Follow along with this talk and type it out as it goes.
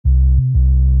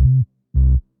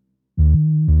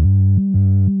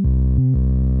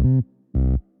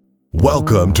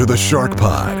Welcome to the Shark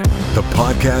Pod, the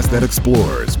podcast that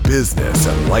explores business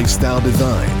and lifestyle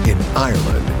design in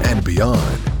Ireland and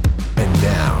beyond. And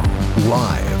now,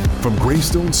 live from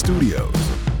Greystone Studios,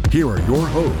 here are your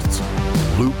hosts,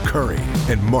 Luke Curry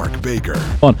and Mark Baker.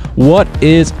 What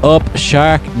is up,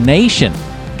 Shark Nation?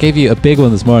 Gave you a big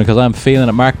one this morning because I'm feeling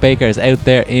it. Mark Baker is out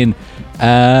there in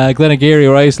Glenageary,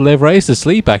 where I used to live, where I used to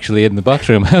sleep actually in the box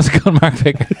room. How's it going, Mark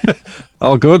Baker?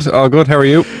 All good. How are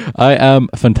you? I am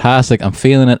fantastic. I'm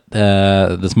feeling it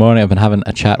this morning. I've been having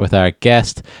a chat with our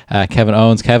guest, Kevin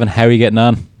Owens. Kevin, how are you getting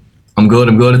on? I'm good.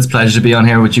 It's a pleasure to be on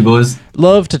here with you boys.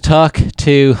 Love to talk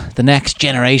to the next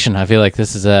generation. I feel like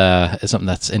this is something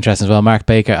that's interesting as well. Mark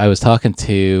Baker, I was talking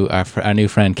to our new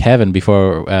friend Kevin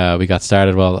before we got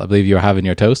started. Well, I believe you were having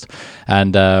your toast,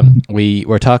 and we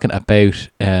were talking about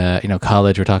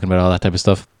college. We're talking about all that type of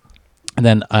stuff. And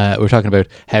then we're talking about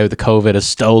how the COVID has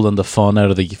stolen the fun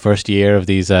out of the first year of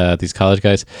these college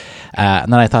guys.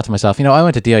 And then I thought to myself, I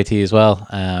went to DIT as well.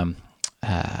 And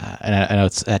I know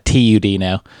it's TUD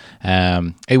now.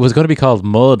 It was going to be called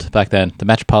MUD back then, the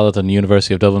Metropolitan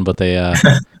University of Dublin, but they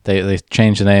they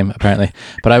changed the name apparently.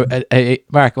 But I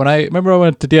Mark, when I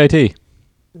went to DIT.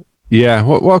 Yeah,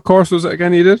 what course was it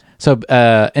again you did? So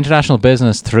international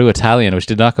business through Italian, which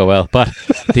did not go well. But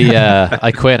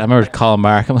I quit. I remember calling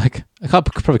Mark. I'm like, I could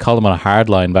probably call him on a hard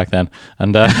line back then.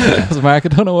 And I was Mark, I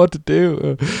don't know what to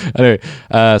do. Anyway,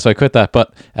 so I quit that.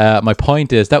 But my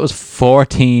point is, that was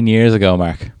 14 years ago,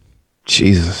 Mark.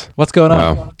 Jesus. What's going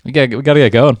on? Wow. We got to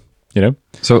get going,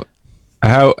 So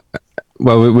how...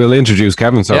 Well, we'll introduce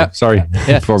Kevin. So sorry,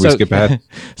 before we skip ahead.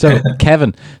 So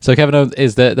Kevin Owens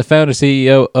is the founder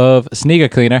CEO of Sneaker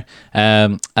Cleaner,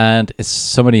 and is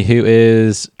somebody who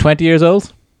is 20 years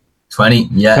old. 20,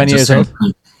 yeah. 20 years old.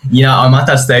 Yeah, I'm at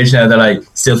that stage now that I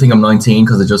still think I'm 19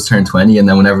 because I just turned 20, and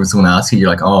then whenever someone asks you, you're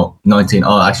like, oh, 19.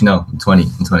 Oh, actually, no, I'm 20.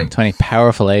 20,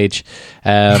 powerful age.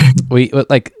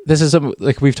 This is something,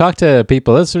 like, we've talked to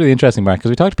people. That's really interesting, Mark,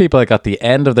 because we talked to people like at the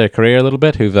end of their career a little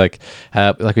bit who've like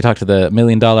we talked to the $1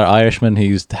 Million Irishman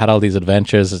who's had all these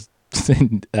adventures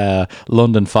in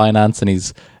London finance, and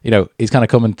he's kind of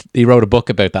coming. He wrote a book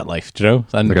about that life,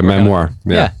 and like a memoir.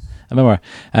 Yeah. A memoir.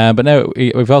 But now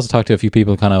we've also talked to a few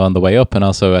people kind of on the way up and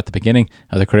also at the beginning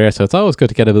of their career. So it's always good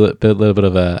to get a little bit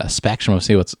of a spectrum of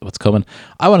see what's coming.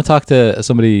 I want to talk to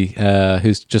somebody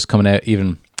who's just coming out,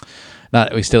 even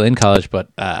not we're still in college,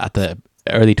 but at the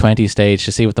early 20s stage,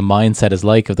 to see what the mindset is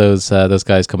like of those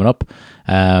guys coming up,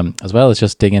 as well as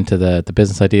just dig into the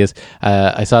business ideas.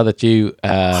 I saw that you're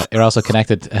also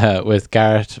connected with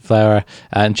Garrett Flower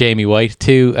and Jamie White,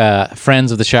 two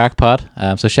friends of the Shark Pod.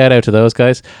 So shout out to those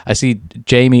guys. I see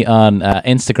Jamie on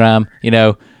Instagram.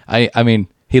 I mean,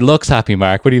 he looks happy.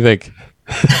 Mark, what do you think?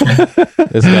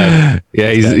 This guy.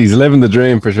 Yeah, he's living the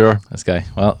dream for sure. This guy.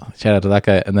 Well, shout out to that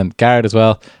guy. And then Garrett as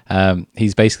well.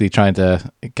 He's basically trying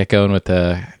to get going with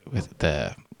the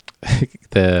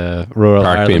rural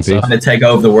Park Ireland PMP. stuff. Trying to take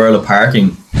over the world of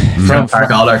parking.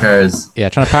 Park all our cars. Yeah,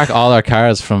 trying to park all our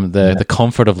cars from the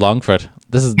comfort of Longford.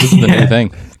 This is the new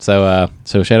thing. So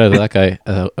shout out to that guy.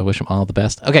 I wish him all the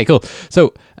best. Okay, cool.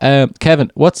 So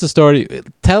Kevin, what's the story?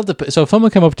 So if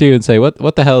someone come up to you and say,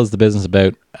 what the hell is the business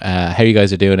about? How you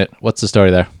guys are doing it? What's the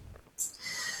story there?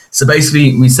 So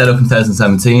basically, we set up in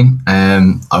 2017.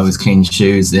 I was cleaning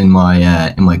shoes in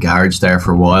my garage there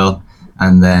for a while,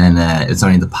 and then it's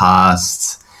only the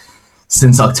past.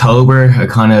 Since October, I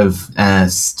kind of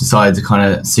decided to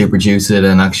kind of super juice it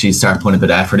and actually start putting a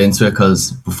bit of effort into it,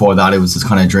 because before that it was just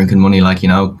kind of drinking money, every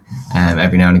now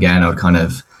and again I would kind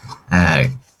of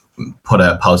put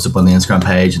a post up on the Instagram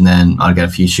page, and then I'd get a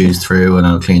few shoes through and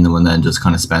I'll clean them and then just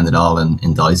kind of spend it all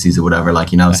in Dicey's or whatever,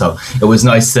 so it was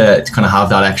nice to kind of have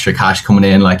that extra cash coming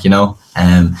in,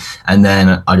 and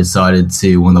then I decided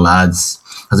to, one of the lads,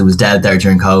 because it was dead there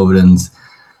during COVID,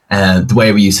 and the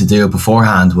way we used to do it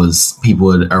beforehand was people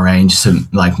would arrange to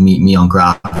meet me on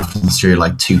Grafton Street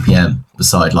at 2 p.m.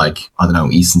 beside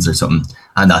Easton's or something,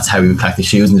 and that's how we would collect the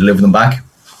shoes and deliver them back.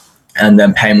 And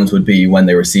then payment would be when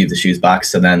they received the shoes back.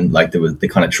 So then there was the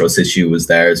kind of trust issue was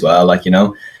there as well,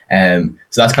 so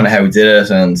that's kind of how we did it,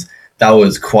 and that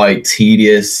was quite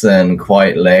tedious and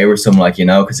quite laborsome,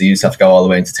 because you used to have to go all the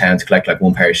way into town to collect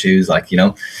one pair of shoes,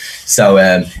 So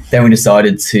then we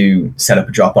decided to set up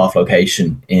a drop-off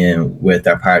location with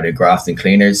our partner Grafton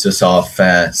Cleaners, just off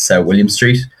South William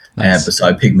Street, Nice.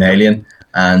 Beside Pygmalion,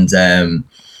 and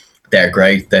they're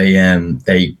great.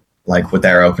 They with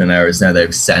their opening hours now, they've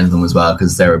extended them as well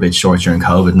because they were a bit short during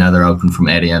COVID. Now they're open from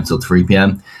 8 a.m. till 3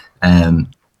 p.m.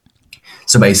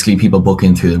 So basically people book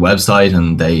in through the website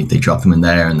and they drop them in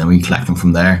there, and then we collect them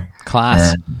from there.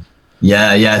 Class.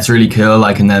 Yeah, it's really cool.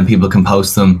 And then people can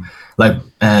post them.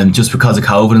 just because of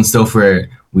COVID and stuff, where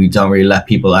we don't really let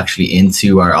people actually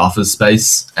into our office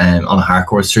space on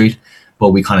Harcourt Street, but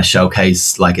we kind of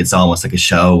showcase, like, it's almost like a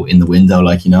show in the window,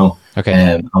 like, you know. Okay.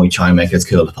 And we try and make it as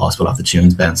cool as possible, have the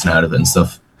tunes bouncing out of it and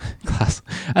stuff. Class.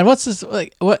 And what's this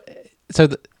like? What? So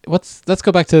let's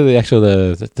go back to the actual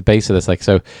the base of this. Like,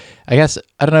 so I guess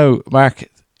I don't know, Mark.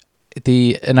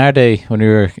 In our day when we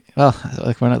were, well,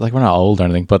 we're not old or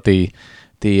anything, but the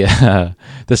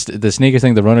sneaker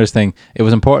thing, the runners thing, it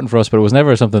was important for us, but it was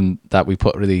never something that we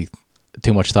put really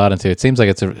too much thought into. It seems like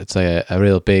it's a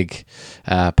real big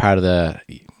part of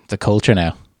the culture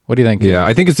now. What do you think? Yeah,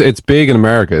 I think it's big in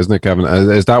America, isn't it, Kevin?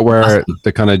 Is that where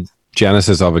the kind of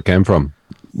genesis of it came from?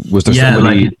 Was there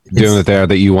somebody doing it there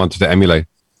that you wanted to emulate?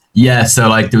 Yeah, so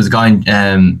like there was a guy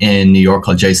in New York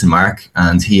called Jason Mark,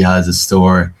 and he has a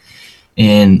store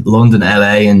in London,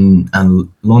 LA, and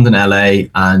London, LA,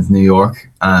 and New York,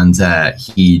 and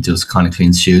he just kind of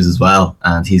cleans shoes as well,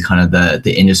 and he's kind of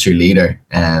the industry leader.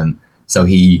 So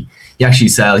he actually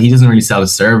he doesn't really sell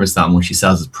his service that much. He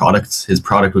sells his products. His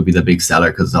product would be the big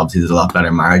seller because obviously there's a lot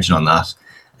better margin on that.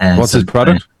 What's his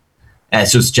product?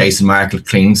 It's just Jason Mark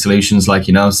cleaning solutions, like,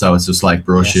 you know, so it's just like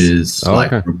brushes,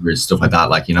 rubbers, stuff like that,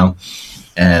 like, you know,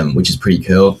 which is pretty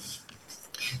cool.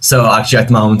 So actually at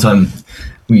the moment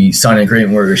we signed an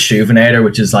agreement with Reshoevn8r,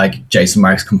 which is like Jason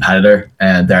Mark's competitor,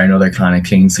 and they're another kind of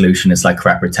cleaning solution. It's like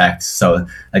Crep Protect. So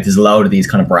like there's a load of these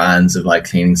kind of brands of like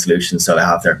cleaning solutions. So they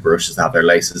have their brushes, they have their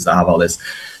laces, they have all this.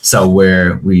 So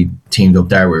we teamed up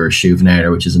there with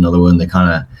Reshoevn8r, which is another one that kind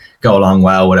of go along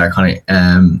well with our kind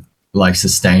of like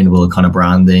sustainable kind of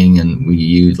branding, and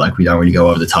we don't really go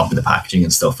over the top of the packaging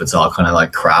and stuff. It's all kind of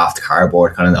like craft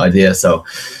cardboard kind of idea. So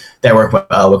they work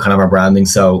well with kind of our branding.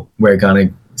 So we're gonna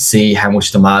see how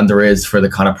much demand there is for the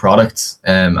kind of product,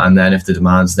 and then if the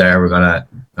demand's there, we're gonna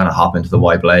hop into the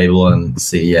white label and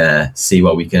see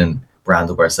what we can brand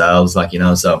up ourselves, like, you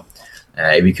know. So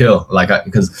it'd be cool, like,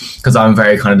 because I'm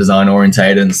very kind of design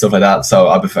orientated and stuff like that. So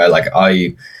I prefer, like,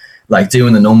 I like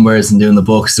doing the numbers and doing the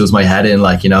books does my head in,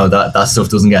 like, you know, that stuff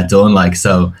doesn't get done, like,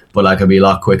 so, but like I'd be a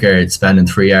lot quicker at spending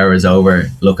 3 hours over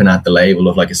looking at the label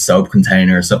of like a soap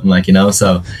container or something, like, you know.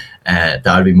 So that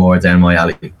would be more down my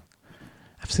alley.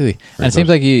 Absolutely. And it seems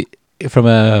like you kind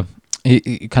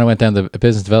of went down the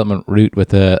business development route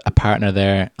with a partner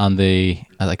there on the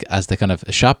like as the kind of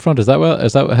shop front. Is that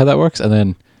how that works? And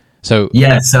then so the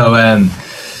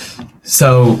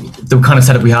kind of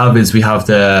setup we have is we have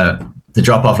the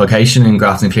drop-off location in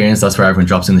Grafton Clearance. That's where everyone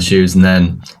drops in the shoes, and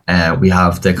then we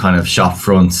have the kind of shop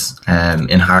front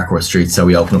in Harcourt Street. So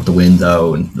we open up the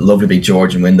window, and a lovely big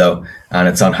Georgian window, and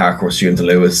it's on Harcourt Street into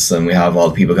Lewis, and we have all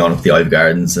the people going up the Ivy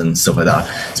Gardens and stuff like that.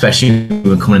 Especially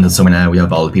when coming into summer now, we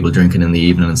have all the people drinking in the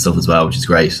evening and stuff as well, which is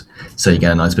great. So you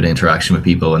get a nice bit of interaction with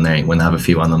people when they have a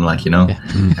few on them, like, you know.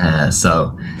 Yeah.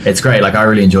 So it's great. Like, I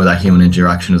really enjoy that human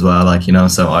interaction as well, like, you know.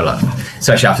 So I like,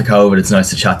 especially after COVID, it's nice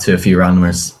to chat to a few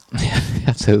randomers. Yeah,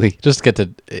 absolutely. Just get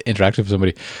to interact with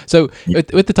somebody. So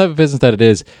with the type of business that it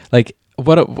is, like,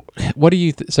 what do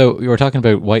you so you were talking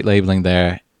about white labeling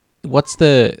there. What's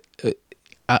the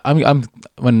I'm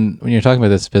when you're talking about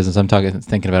this business, I'm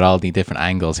thinking about all the different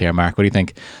angles here. Mark, what do you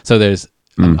think? So there's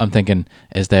I'm thinking,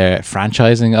 is there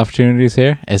franchising opportunities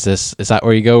here? Is that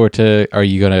where you go, or are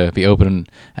you going to be opening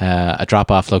a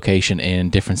drop off location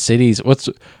in different cities? What's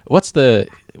the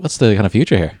kind of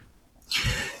future here?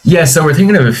 Yeah, so we're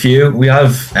thinking of a few. We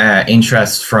have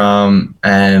interest from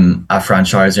a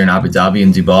franchisor in Abu Dhabi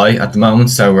and Dubai at the moment,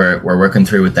 so we're working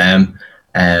through with them,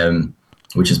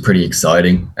 which is pretty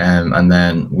exciting. And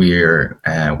then we're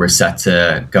set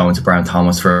to go into Brown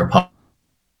Thomas for a pop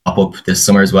up this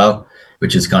summer as well,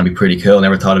 which is going to be pretty cool.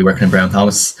 Never thought I'd be working in Brown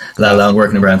Thomas, let alone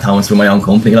working in Brown Thomas with my own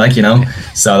company, like, you know.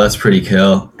 So that's pretty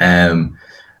cool. And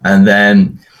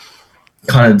then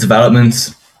kind of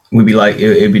development. Would be like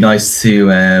it'd be nice to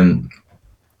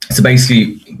so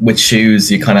basically with shoes,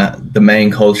 you kind of, the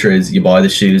main culture is you buy the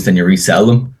shoes then you resell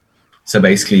them. So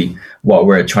basically what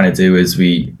we're trying to do is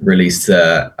we released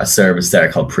a service there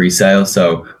called pre-sale.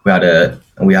 So we had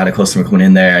a customer coming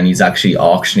in there, and he's actually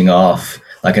auctioning off,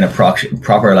 like in a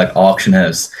proper like auction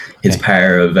house, his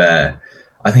pair of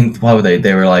I think, what were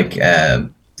they were like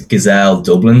Gazelle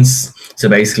Dublins. So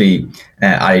basically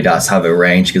Adidas have a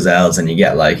range of Gazelles, and you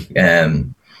get like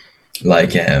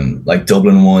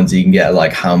Dublin ones, you can get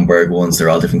like Hamburg ones, they're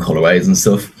all different colorways and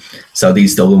stuff. So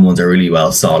these Dublin ones are really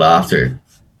well sought after,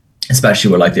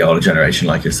 especially with like the older generation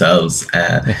like yourselves.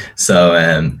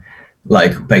 So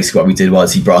like basically what we did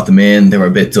was he brought them in, they were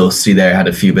a bit dusty there, had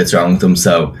a few bits wrong with them,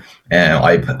 so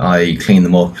I cleaned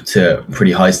them up to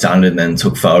pretty high standard and then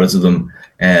took photos of them,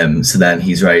 so then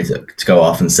he's ready to go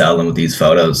off and sell them with these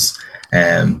photos.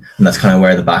 And that's kind of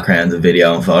where the background of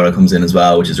video and photo comes in as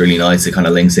well, which is really nice. It kind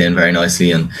of links in very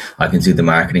nicely, and I can do the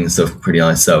marketing and stuff pretty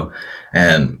nice. So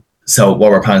so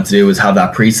what we're planning to do is have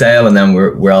that pre-sale, and then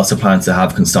we're also planning to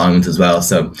have consignment as well.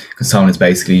 So consignment is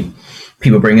basically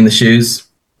people bring in the shoes.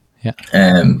 Yeah.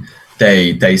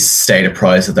 They state a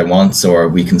price that they want, or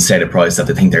we can state a price that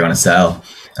they think they're going to sell,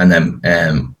 and then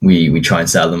we try and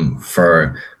sell them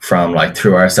from like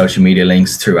through our social media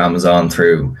links, through Amazon,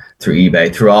 through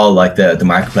eBay, through all like the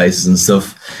marketplaces and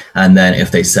stuff. And then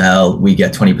if they sell, we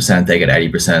get 20%, they get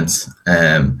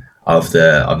 80% of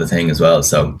the thing as well.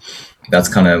 So that's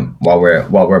kind of what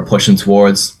we're pushing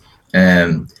towards.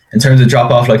 In terms of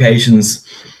drop off locations,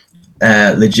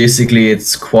 logistically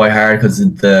it's quite hard because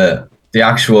the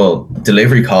actual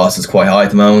delivery cost is quite high at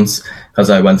the moment, because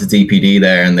I went to DPD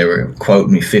there and they were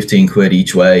quoting me 15 quid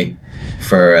each way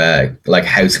for like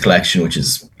house collection, which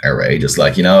is outrageous.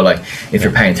 Like, you know, like if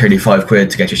you're paying 35 quid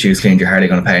to get your shoes cleaned, you're hardly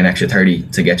going to pay an extra 30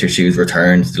 to get your shoes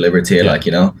returned, delivered to you, like,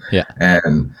 you know.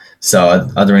 So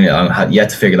I don't really, I had yet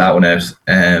to figure that one out.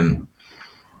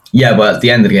 But at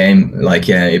the end of the game, like,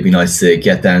 it'd be nice to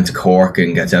get down to Cork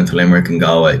and get down to Limerick and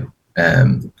Galway,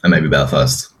 and maybe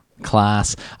Belfast.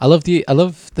 Class. I love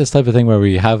this type of thing where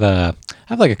we have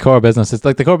like a core business. It's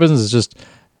like the core business is just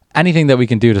anything that we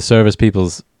can do to service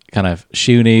people's kind of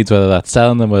shoe needs, whether that's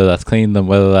selling them, whether that's cleaning them,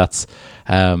 whether that's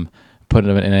putting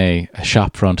them in a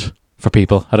shop front for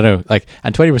people. I don't know, like,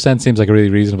 and 20% seems like a really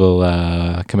reasonable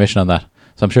commission on that.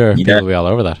 So I'm sure people will be all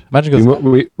over that.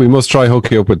 Imagine we must try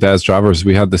hook you up with Des Travers.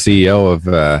 We had the CEO of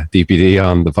DPD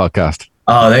on the podcast.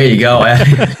 Oh, there you go. I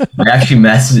actually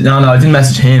messaged. No, I didn't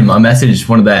message him. I messaged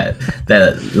one of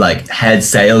the like head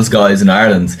sales guys in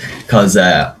Ireland, because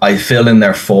I filled in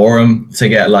their forum to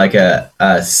get like a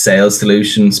sales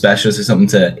solution specialist or something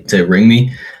to ring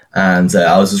me. And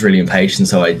I was just really impatient,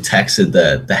 so I texted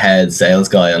the head sales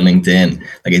guy on LinkedIn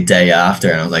like a day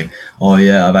after, and I was like, "Oh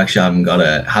yeah, I've actually haven't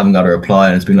got a reply,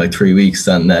 and it's been like 3 weeks."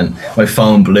 And then my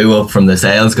phone blew up from the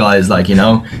sales guys, like, you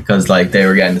know, because like they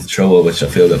were getting into trouble, which I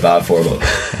feel a bit bad for. But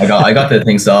I got the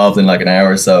thing solved in like an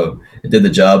hour, so it did the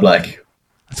job. Like,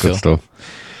 that's good stuff.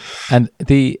 And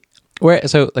like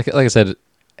I said,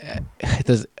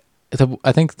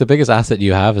 I think the biggest asset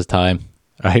you have is time.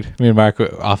 Right, me and Mark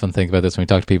often think about this when we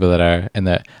talk to people that are in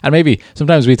the, and maybe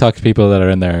sometimes we talk to people that are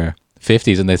in their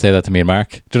 50s and they say that to me and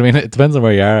Mark. Do you know what I mean? It depends on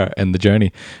where you are in the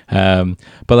journey. But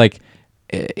like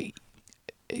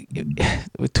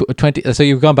 20, so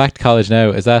you've gone back to college now.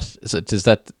 Is that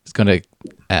going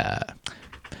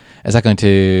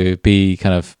to be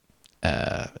kind of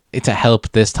to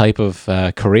help this type of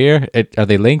career? Are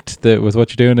they linked with what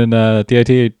you're doing in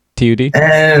DIT, TUD?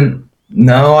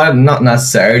 No, not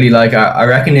necessarily. Like, I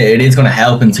reckon it is going to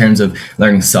help in terms of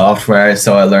learning software.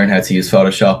 So I learned how to use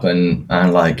Photoshop and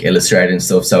like Illustrator and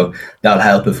stuff. So that'll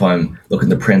help if I'm looking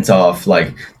to print off,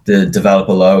 like, develop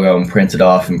a logo and print it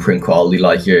off in print quality,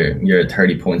 like your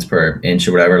 30 points per inch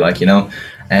or whatever, like, you know.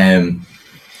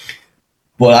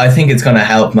 But I think it's going to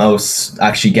help most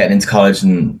actually getting into college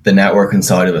and the networking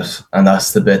side of it. And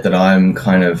that's the bit that I'm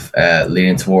kind of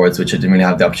leaning towards, which I didn't really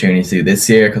have the opportunity to do this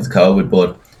year because of COVID.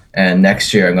 But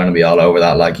next year I'm going to be all over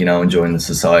that, like, you know, enjoying the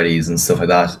societies and stuff like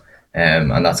that.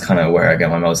 And that's kind of where I get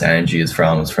my most energy is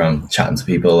from chatting to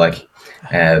people, like.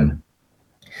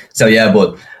 So yeah,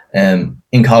 but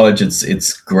in college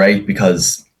it's great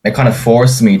because it kind of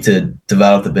forced me to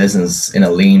develop the business in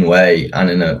a lean way and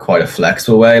in a quite a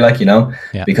flexible way, like, you know,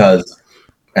 because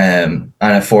and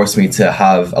it forced me to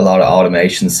have a lot of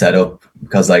automation set up,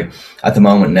 because like at the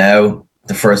moment now,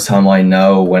 the first time I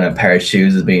know when a pair of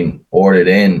shoes is being ordered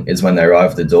in is when they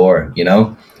arrive at the door, you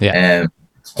know.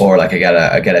 Or like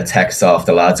I get a text off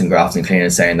the lads in Grafton Cleaning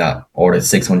saying that order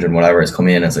 600 whatever has come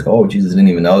in, and it's like, oh Jesus, I didn't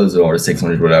even know there was an order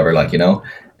 600 whatever, like, you know,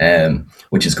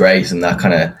 which is great. And that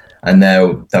kind of, and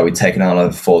now that we've taken on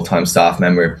a full-time staff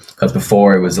member, because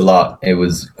before it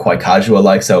was quite casual,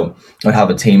 like, so I'd have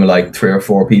a team of like 3 or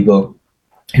 4 people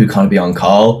who kind of be on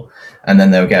call, and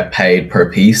then they'll get paid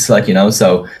per piece, like, you know,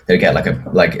 so they'll get like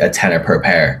a tenner per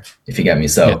pair, if you get me.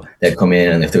 So they'd come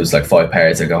in, and if there was like 5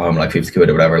 pairs, they'd go home like 50 quid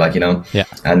or whatever, like, you know.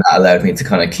 And that allowed me to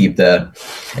kind of keep I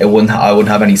wouldn't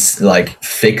have any like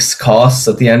fixed costs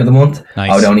at the end of the month.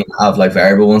 I would only have like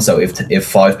variable ones. So if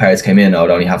 5 pairs came in, I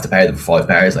would only have to pay them for 5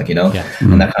 pairs, like, you know.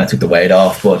 And that kind of took the weight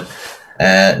off. But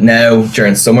now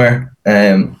during summer,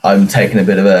 I'm taking a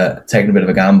bit of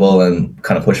a gamble and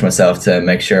kind of push myself to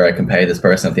make sure I can pay this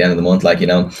person at the end of the month, like, you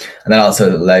know. And that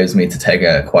also allows me to take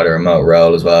quite a remote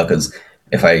role as well, because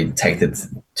if I take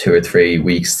the 2 or 3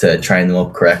 weeks to train them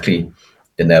up correctly,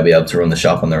 then they'll be able to run the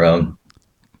shop on their own.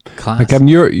 Like, Kevin,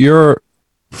 you're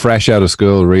fresh out of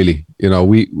school, really. You know,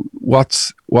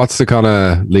 what's the kind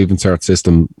of Leaving Cert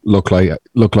system look like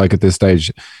at this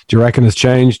stage? Do you reckon it's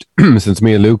changed since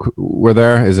me and Luke were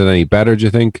there? Is it any better, do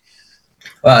you think?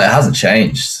 Well, it hasn't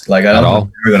changed. Like, I don't think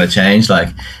it's ever going to change. Like,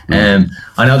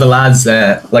 I know the lads.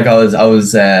 Like, I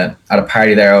was at a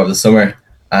party there over the summer,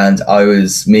 and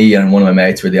me and one of my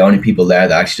mates were the only people there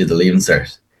that actually did the Leaving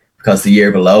Cert, because the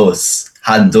year below us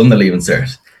hadn't done the Leaving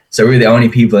Cert. So we were the only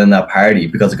people in that party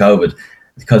because of COVID.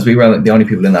 Because we were the only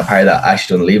people in that party that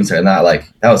actually done the Leaving Cert, and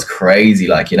that was crazy.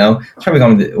 Like, you know, it's probably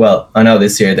going to. Well, I know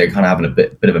this year they're kind of having a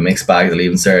bit of a mixed bag of the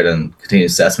Leaving Cert and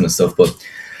continuous assessment and stuff, but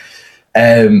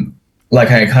like,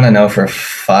 I kind of know for a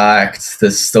fact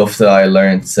the stuff that I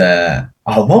learned.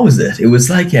 What was it? It was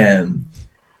like it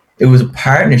was a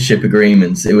partnership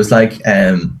agreement. It was like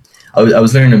I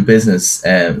was learning business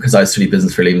because I studied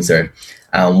business for Leaving Cert,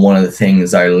 and one of the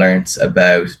things I learned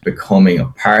about becoming a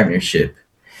partnership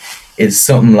is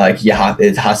something like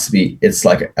it's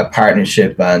like a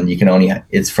partnership, and you can only,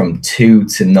 it's from 2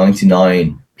 to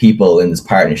 99 people in this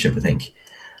partnership, I think.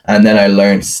 And then I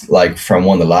learned, like, from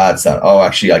one of the lads that,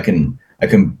 actually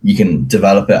you can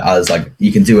develop it as, like,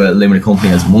 you can do a limited company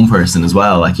as one person as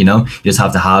well. Like, you know, you just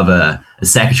have to have a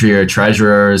secretary or a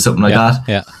treasurer or something like that.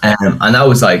 Yeah. And that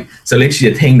was like, so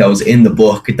literally the thing that was in the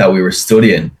book that we were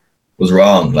studying was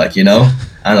wrong, like, you know,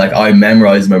 and like I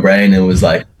memorized my brain and was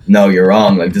like, no, you're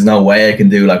wrong. Like, there's no way I can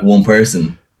do like one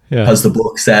person, because the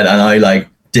book said, and I like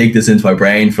dig this into my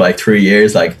brain for like 3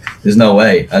 years. Like, there's no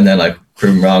way. And then like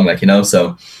proven wrong, like, you know,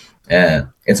 so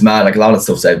it's mad. Like, a lot of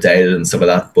stuff's outdated and stuff like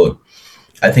that. But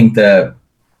I think the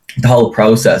whole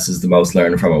process is the most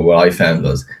learning from it. What I found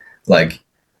was like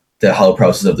the whole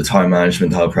process of the time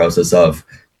management, the whole process of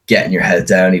getting your head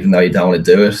down, even though you don't want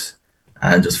to do it,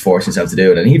 and just forcing yourself to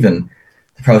do it. And even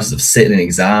the process of sitting an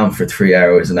exam for 3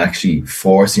 hours and actually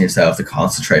forcing yourself to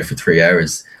concentrate for 3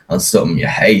 hours on something you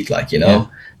hate, like, you know,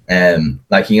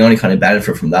 like, you only kind of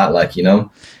benefit from that, like, you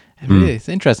know. It's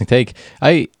an interesting take.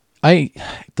 The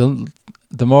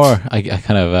more I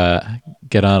kind of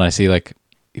get on, I see like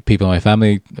people in my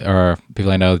family or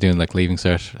people I know doing like Leaving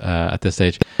Cert at this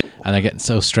stage, and they're getting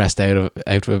so stressed out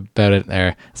about it.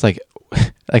 It's like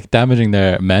damaging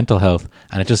their mental health,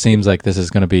 and it just seems like this is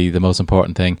going to be the most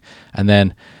important thing. And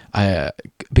then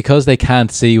because they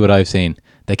can't see what I've seen,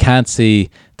 they can't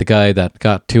see the guy that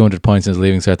got 200 points in his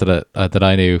Leaving Cert that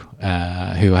I knew,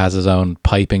 who has his own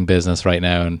piping business right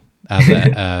now and has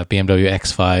a BMW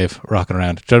X5 rocking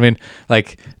around. Do you know what I mean?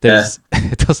 Like, there's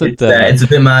it doesn't. It's a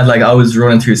bit mad. Like, I was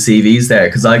running through CVs there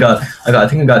because I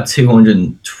think I got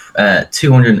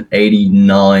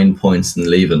 289 points in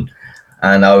leaving.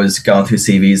 And I was going through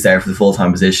CVs there for the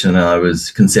full-time position, and I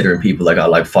was considering people that got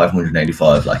like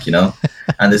 585, like, you know,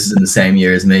 and this is in the same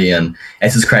year as me. And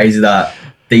it's just crazy that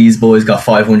these boys got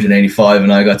 585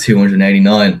 and I got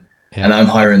 289, and I'm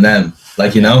hiring them,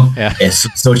 like, you know. It's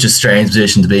such a strange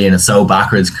position to be in. It's so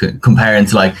backwards comparing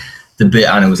to like the bit,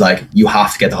 and it was like, you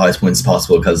have to get the highest points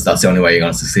possible because that's the only way you're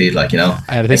going to succeed, like, you know.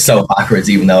 It's so backwards,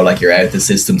 even though like you're out of the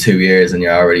system 2 years and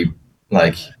you're already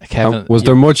like. Kevin, was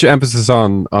there much emphasis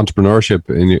on entrepreneurship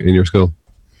in your school?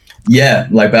 Yeah,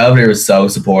 like Belvedere was so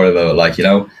supportive of it, like, you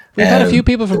know. We've had a few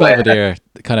people from Belvedere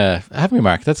kind of, haven't we,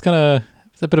 Mark? It's a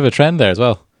bit of a trend there as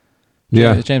well.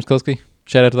 Yeah. James Kulski,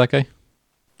 shout out to that guy.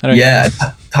 Anyway. Yeah,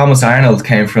 Thomas Arnold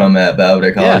came from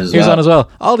Belvedere College as well. He was on as well.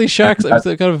 All these sharks, it's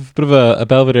kind of a bit of a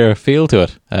Belvedere feel to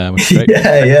it. Which is great.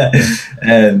 Yeah.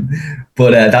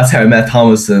 But that's how I met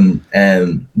Thomas, and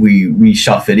we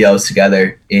shot videos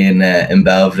together in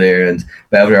Belvedere, and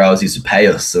Belvedere always used to pay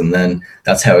us, and then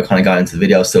that's how I kind of got into the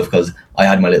video stuff, because I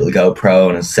had my little GoPro,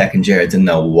 and in second year I didn't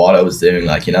know what I was doing,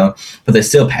 like, you know, but they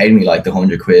still paid me like the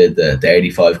 100 quid, the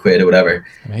 85 quid or whatever.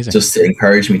 Amazing. Just to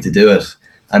encourage me to do it,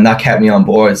 and that kept me on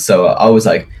board. So I was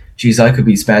like, geez, I could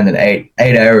be spending eight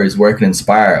hours working in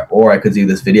Spar, or I could do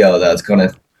this video that's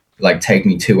gonna like take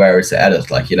me 2 hours to edit,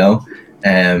 like, you know.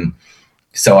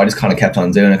 So I just kind of kept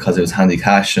on doing it because it was handy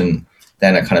cash, and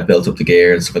then I kind of built up the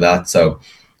gear and stuff like that. So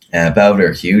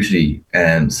Belvedere hugely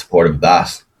supportive of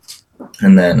that.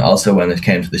 And then also when it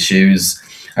came to the shoes,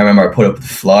 I remember I put up the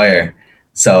flyer.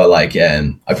 So like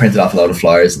I printed off a load of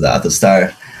flyers at the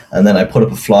start, and then I put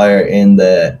up a flyer in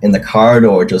the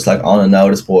corridor, just like on a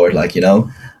notice board, like, you know,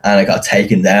 and it got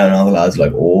taken down. And all the lads were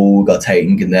like, oh, got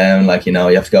taken down, like, you know,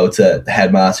 you have to go to the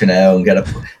headmaster now and get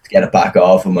it back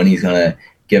off him when he's gonna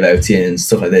give out to you and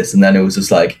stuff like this. And then it was just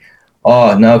like,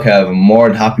 oh no, Kev, I'm more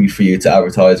than happy for you to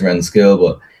advertise around the school,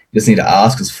 but you just need to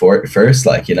ask us for it first,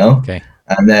 like, you know. Okay.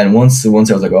 And then once I was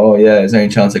like, oh yeah, is there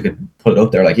any chance I could put it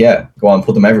up there? Like, yeah, go on,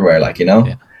 put them everywhere, like, you know.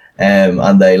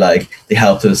 And they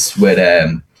helped us with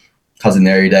because in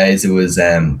the early days it was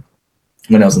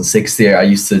when I was in sixth year, I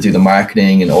used to do the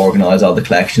marketing and organize all the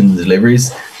collections and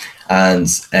deliveries. And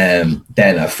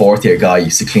then a fourth year guy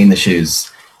used to clean the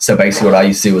shoes. So basically what I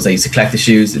used to do was I used to collect the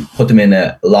shoes and put them in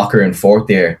a locker in fourth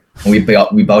year. And we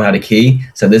both had a key.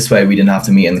 So this way we didn't have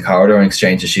to meet in the corridor and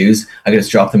exchange the shoes. I could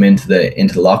just drop them into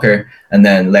the locker. And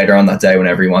then later on that day,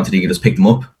 whenever he wanted, he could just pick them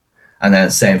up. And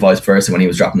then same vice versa when he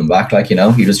was dropping them back, like, you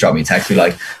know, he just dropped me a text, be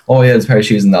like, oh yeah, there's a pair of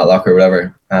shoes in that locker or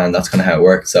whatever. And that's kind of how it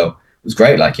worked. So it was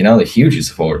great, like, you know, they're hugely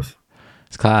supportive.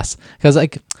 It's class, because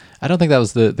like I don't think that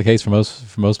was the case for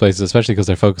most places, especially because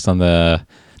they're focused on the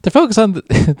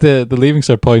Leaving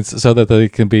Cert points so that they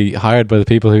can be hired by the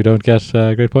people who don't get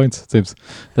great points. It seems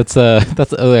that's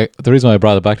the reason why I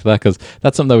brought it back to that, because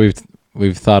that's something that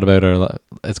we've thought about, or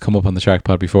it's come up on the Shark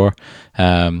Pod before.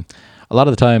 A lot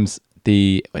of the times,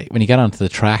 when you get onto the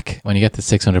track, when you get to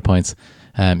 600 points,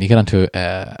 you get onto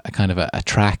a kind of a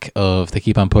track of, they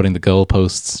keep on putting the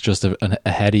goalposts just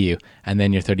ahead of you, and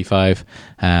then you're 35,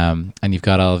 and you've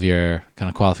got all of your kind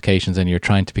of qualifications, and you're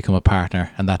trying to become a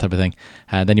partner and that type of thing.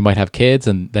 And then you might have kids,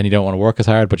 and then you don't want to work as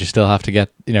hard, but you still have to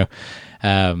get, you know.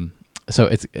 So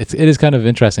it is kind of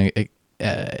interesting.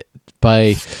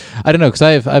 I don't know, because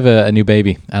I have a new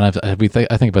baby, and I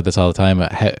think about this all the time.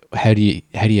 How do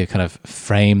you kind of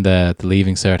frame the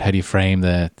Leaving Cert? How do you frame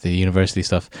the university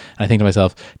stuff? And I think to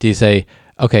myself, do you say,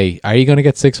 okay, are you going to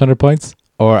get 600 points,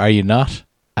 or are you not?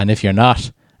 And if you're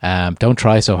not, don't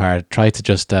try so hard. Try to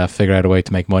just figure out a way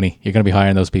to make money. You're going to be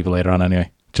hiring those people later on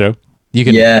anyway. True. You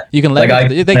can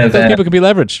leverage. Those people can be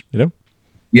leveraged. You know.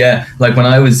 Yeah, like when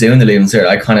I was doing the Leaving Cert,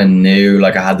 I kind of knew,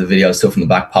 like, I had the video stuff in the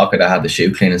back pocket, I had the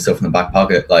shoe cleaning stuff in the back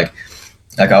pocket. Like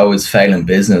I was failing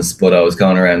business, but I was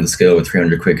going around the school with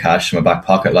 300 quid cash in my back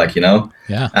pocket, like, you know.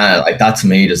 Yeah. Like that to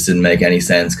me just didn't make any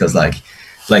sense, because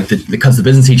because the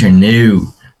business teacher knew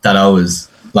that I was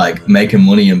like making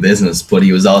money in business, but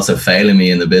he was also failing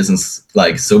me in the business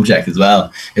like subject as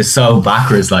well. It's so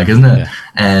backwards, like, isn't it?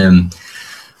 Yeah.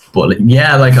 But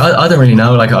yeah, like I don't really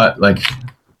know,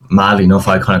 madly enough,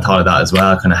 I kind of thought of that as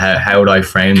well. Kind of how would I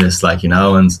frame this, like, you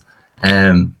know,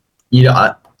 and you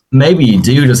know, maybe you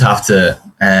do just have to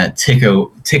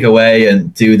tick away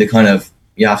and do the kind of,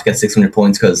 you have to get 600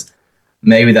 points, because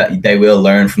maybe that they will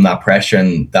learn from that pressure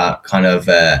and that kind of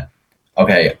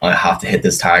okay, I have to hit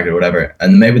this target or whatever,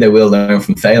 and maybe they will learn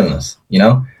from failing us, you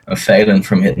know, and failing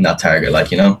from hitting that target, like,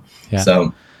 you know. Yeah.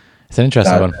 So it's an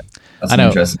interesting one. I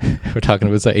know we're talking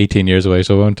about 18 years away,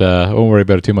 so I won't worry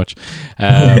about it too much.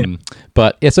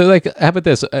 But yeah, so like, how about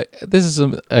this? This is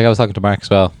like, I was talking to Mark as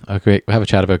well. Okay, we have a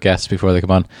chat about guests before they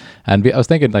come on, and I was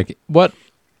thinking, like, what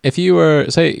if you were,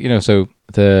 say, you know, so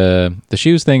the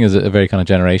shoes thing is a very kind of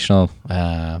generational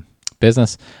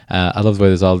business. I love the way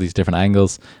there's all these different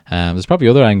angles. There's probably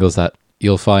other angles that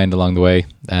you'll find along the way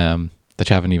that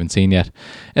you haven't even seen yet.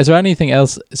 Is there anything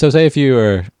else? So say if you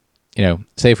were, you know,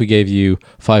 say if we gave you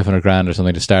 500 grand or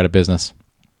something to start a business,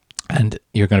 and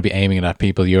you're going to be aiming at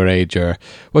people your age, or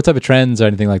what type of trends or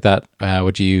anything like that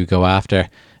would you go after?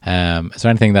 Is there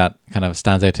anything that kind of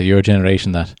stands out to your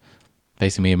generation that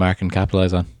basically me and Mark can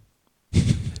capitalize on?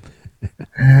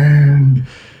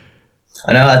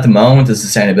 I know at the moment the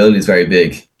sustainability is very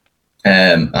big,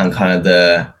 and kind of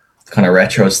the kind of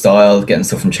retro style, getting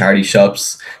stuff from charity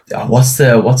shops. What's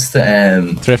the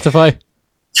Thriftify?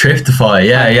 Thriftify,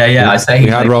 yeah. I say we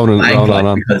had Ronan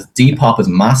on, because Depop is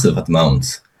massive at the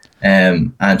moment,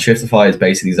 and Thriftify is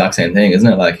basically the exact same thing,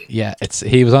 isn't it? Like, yeah,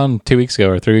 he was on 2 weeks ago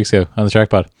or 3 weeks ago on the Shark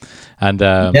Pod, and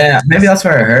yeah, maybe that's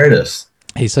where I heard it.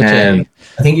 He's such a.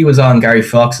 I think he was on Gary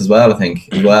Fox as well.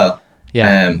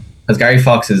 Yeah. Because Gary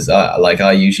Fox is like,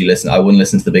 I usually listen. I wouldn't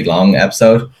listen to the Big Long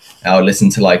episode. I would listen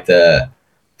to like the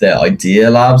Idea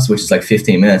Labs, which is like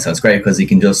 15 minutes. And it's great because you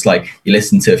can just like, you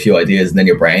listen to a few ideas and then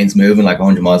your brain's moving like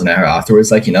 100 miles an hour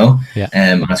afterwards, like, you know. Yeah.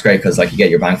 And it's great because like you get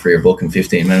your bang for your buck in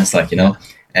 15 minutes, like, you know.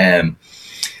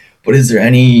 But is there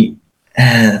any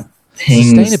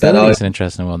things sustainability is an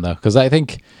interesting one though, because I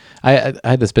think I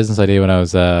had this business idea when I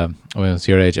was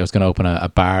your age. I was going to open a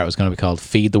bar. It was going to be called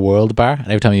Feed the World Bar, and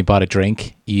every time you bought a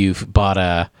drink, you've bought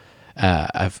a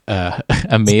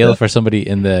meal for somebody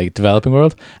in the developing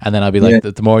world, and then I'll be like,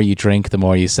 the more you drink, the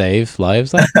more you save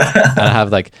lives. Like, and I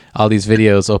have like all these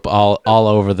videos up all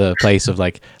over the place of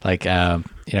like you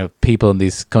know, people in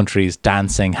these countries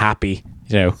dancing happy,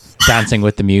 you know, dancing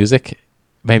with the music.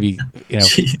 Maybe, you know,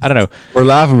 I don't know. We're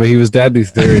laughing, but he was deadly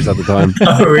serious at the time.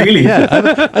 Oh, really?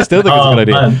 Yeah, I still think it's a good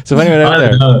idea. Man. So if anyone out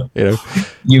there, you know,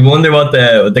 you wonder what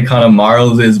the kind of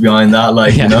morals is behind that,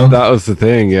 like, you know. That was the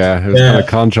thing. Yeah, it was kind of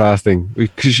contrasting. We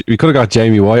could have got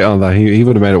Jamie White on that. He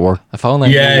would have made it work. A phone line.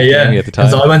 Yeah. At the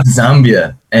time. So I went to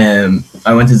Zambia.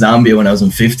 I went to Zambia when I was in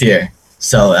 5th year.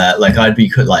 So like I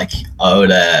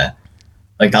would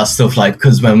like that stuff, like,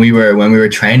 because when we were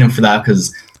training for that,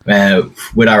 because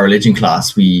with our religion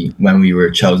class, when we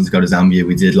were chosen to go to Zambia,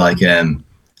 we did like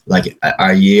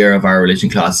our year of our religion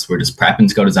class, we're just prepping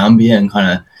to go to Zambia and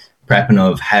kind of prepping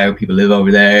of how people live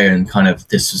over there, and kind of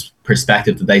this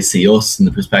perspective that they see us, and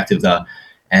the perspective that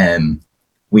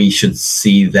we should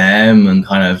see them, and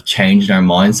kind of changing our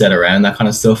mindset around that kind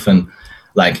of stuff. And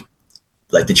like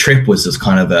the trip was just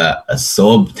kind of a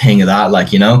sub thing of that,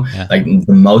 like, you know, like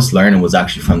the most learning was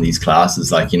actually from these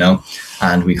classes, like, you know,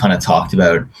 and we kind of talked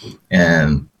about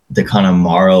the kind of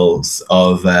morals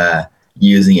of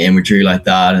using imagery like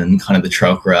that, and kind of the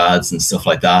troker ads and stuff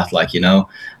like that, like, you know,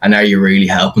 and are you really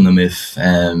helping them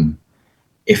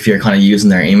if you're kind of using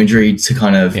their imagery to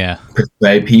kind of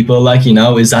persuade people, like, you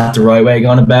know, is that the right way of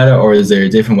going about it, or is there a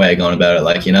different way of going about it,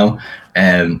 like, you know?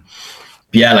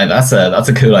 Yeah, like that's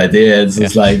a cool idea. It's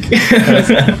just like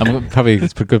probably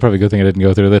a good thing I didn't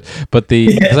go through with it. But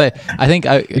I think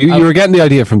you were getting the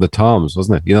idea from the Toms,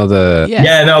 wasn't it? You know,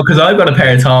 no, because I've got a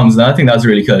pair of Toms, and I think that's a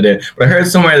really cool idea. But I heard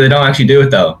somewhere they don't actually do it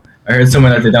though. I heard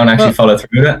somewhere that they don't actually follow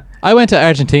through with it. I went to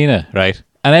Argentina, right,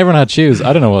 and everyone had shoes.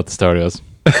 I don't know what the story was.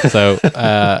 So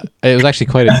it was actually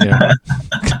quite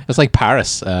it was like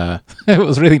Paris. It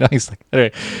was really nice, like,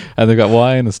 anyway, and they've got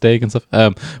wine and steak and stuff,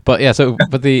 but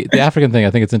the African thing,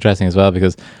 I think it's interesting as well,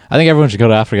 because I think everyone should go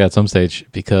to Africa at some stage,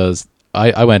 because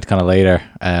I went kind of later.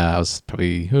 I was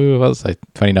probably like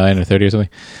 29 or 30 or something.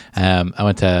 I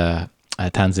went to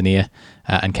Tanzania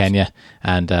and Kenya,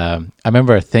 and I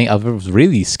remember I was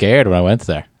really scared when I went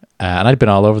there, and I'd been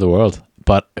all over the world,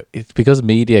 but it's because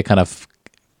media kind of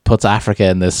puts Africa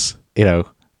in this, you know,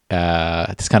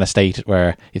 this kind of state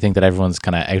where you think that everyone's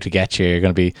kind of out to get you. You're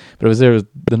going to be, but there was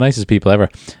the nicest people ever.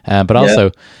 But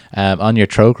also on your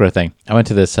troker thing, I went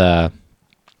to this.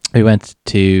 We went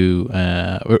to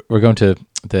we're going to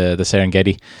the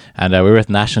Serengeti, and we were with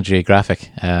National Geographic.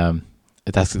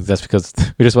 That's because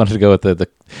we just wanted to go with the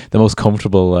most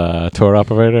comfortable tour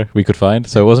operator we could find.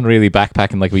 So it wasn't really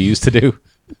backpacking like we used to do.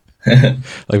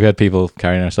 Like we had people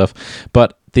carrying our stuff,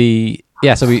 but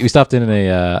so we stopped in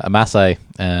a Maasai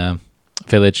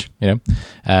village, you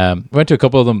know. We went to a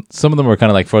couple of them. Some of them were kind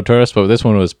of like for tourists, but this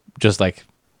one was just like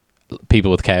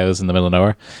people with cows in the middle of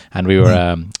nowhere. And we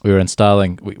were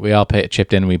installing. We all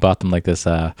chipped in, and we bought them like this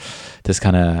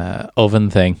kind of oven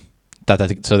thing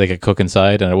that so they could cook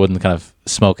inside, and it wouldn't kind of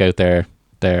smoke out their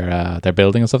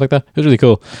building and stuff like that. It was really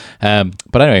cool.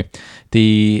 But anyway,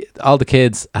 all the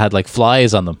kids had like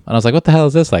flies on them, and I was like, "What the hell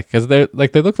is this like?" Because they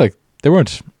looked like they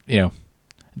weren't, you know,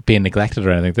 being neglected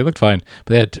or anything. They looked fine,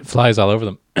 but they had flies all over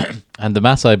them. And the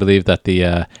Maasai believe that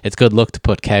it's good luck to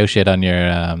put cow shit on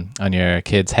your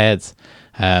kids' heads,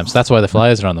 so that's why the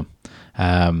flies are on them.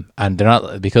 And they're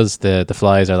not, because the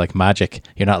flies are like magic.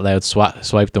 You're not allowed to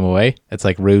swipe them away. It's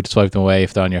like rude to swipe them away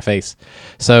if they're on your face.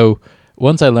 So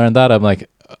once I learned that, I'm like,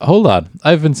 hold on,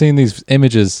 I've been seeing these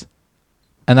images,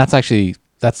 and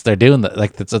they're doing that,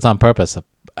 like it's on purpose.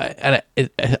 I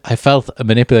felt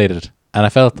manipulated, and I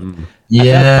felt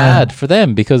bad for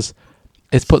them, because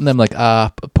it's putting them like,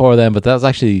 poor them, but that's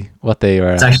actually what they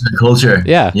were. It's actually the culture.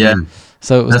 Yeah.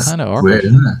 So it was kind of awkward. Weird,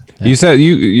 isn't it? Yeah. You said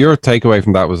your takeaway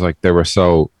from that was like they were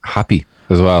so happy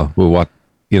as well with what,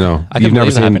 you know. I can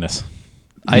believe the happiness.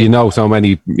 You know, so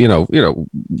many, you know,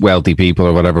 wealthy people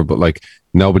or whatever, but like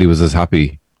nobody was as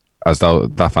happy as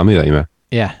that family that you met.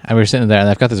 Yeah, and we were sitting there, and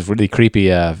I've got this really creepy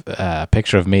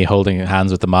picture of me holding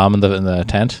hands with the mom in the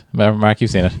tent. Remember, Mark,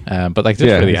 you've seen it, but like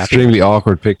just really extremely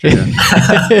awkward picture.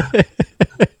 Yeah.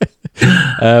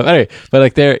 Anyway, but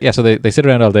like so they sit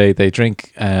around all day. They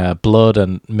drink blood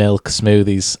and milk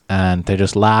smoothies, and they're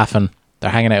just laughing.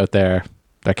 They're hanging out with their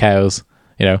cows.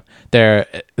 You know, they're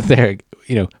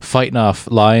you know, fighting off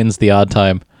lions the odd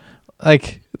time.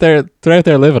 Like they're out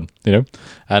there living, you know.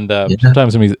 And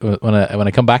sometimes when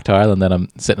I come back to Ireland, then I'm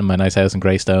sitting in my nice house in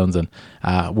Greystones and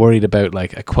worried about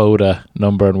like a quota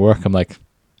number and work. I'm like,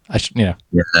 I should, you know,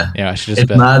 I should just.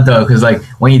 It's mad though, because like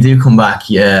when you do come back,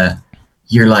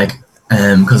 you're like,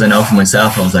 because I know for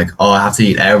myself, I was like, oh, I have to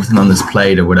eat everything on this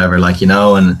plate or whatever, like, you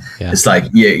know, and it's like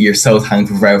you're so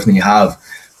thankful for everything you have.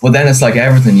 But then it's like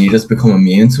everything, you just become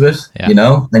immune to it, you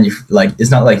know? And you like, it's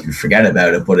not like you forget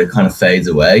about it, but it kind of fades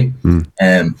away.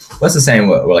 What's the same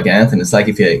with like anything? It's like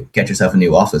if you get yourself a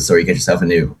new office or you get yourself a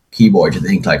new keyboard, you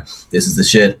think like, this is the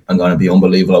shit. I'm going to be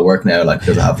unbelievable at work now, like,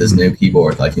 because I have this new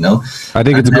keyboard, like, you know? I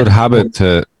think it's a good habit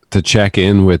to check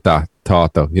in with that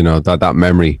thought though, you know, that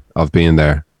memory of being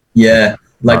there. Yeah.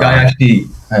 Like I actually,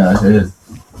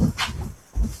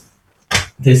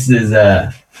 this is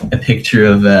a picture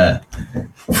of,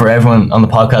 for everyone on the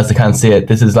podcast that can't see it,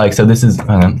 this is like, so this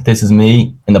is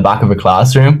me in the back of a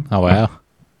classroom. Oh wow.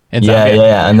 In Yeah, Zambia.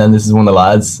 yeah. And then this is one of the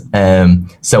lads.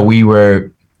 So we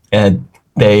were, I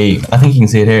think you can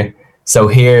see it here. So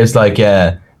here's like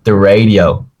the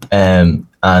radio, and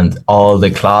all the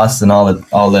class and all the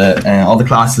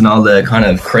class and all the kind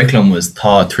of curriculum was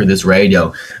taught through this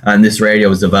radio. And this radio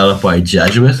was developed by a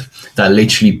Jesuit that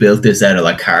literally built this out of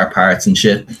like car parts and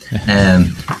shit. And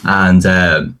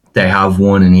they have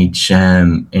one in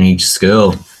each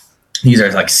school. These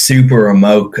are like super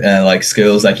remote like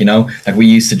schools, like, you know, like we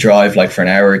used to drive like for an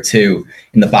hour or two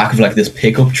in the back of like this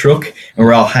pickup truck, and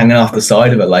we're all hanging off the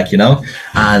side of it, like, you know,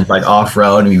 and like off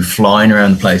road, and we were flying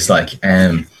around the place, like,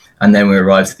 and then we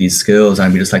arrived at these schools,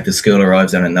 and we just like the school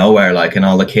arrives out of nowhere, like, and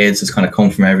all the kids just kind of come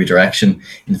from every direction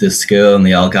into this school, and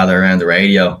they all gather around the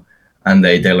radio, and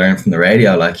they learn from the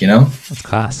radio, like, you know. That's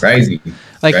class. Crazy,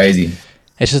 Like, crazy.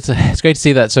 It's just it's great to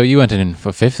see that. So you went in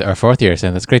for 5th or 4th year,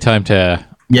 so that's a great time to.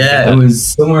 Yeah, it was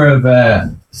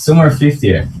summer fifth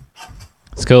year.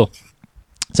 It's cool.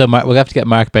 So we'll have to get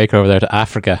Mark Baker over there to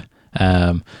Africa.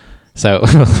 So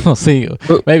we'll see.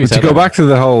 Maybe But to go back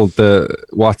to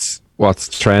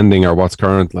what's trending or what's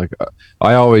current, like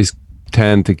I always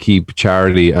tend to keep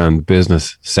charity and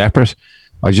business separate.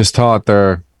 I just thought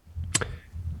they're,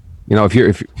 you know,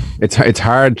 if it's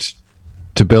hard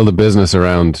to build a business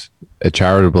around a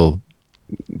charitable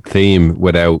theme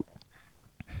without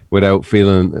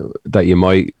feeling that you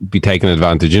might be taking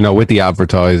advantage, you know, with the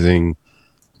advertising.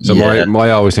 So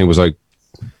my always thing was like,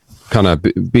 kind of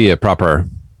be a proper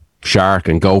shark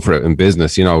and go for it in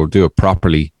business, you know, do it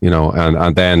properly, you know,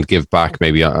 and then give back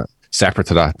maybe separate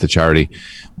to that to charity.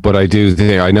 But I do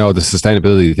think, I know the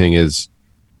sustainability thing is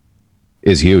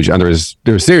huge, and there's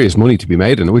serious money to be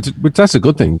made in it, which that's a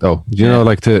good thing though, you know,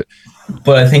 like to.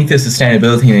 But I think the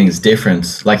sustainability thing is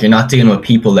different. Like, you're not dealing with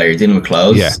people there, you're dealing with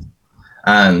clothes. Yeah.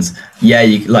 And yeah,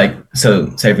 you like,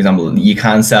 so say for example, you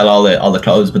can sell all the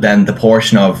clothes, but then the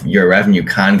portion of your revenue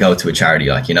can go to a charity,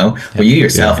 like, you know. But you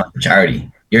yourself are a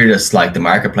charity. You're just like the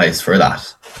marketplace for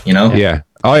that, you know. Yeah.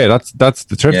 Oh yeah, that's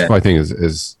the Thriftify thing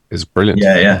is brilliant.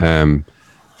 Yeah.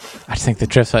 I just think the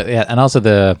trips, yeah, and also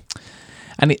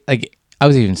like I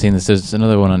was even seeing this. There's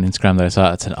another one on Instagram that I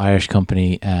saw. It's an Irish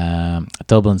company,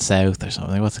 Dublin South or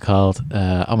something. What's it called?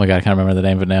 Oh my god, I can't remember the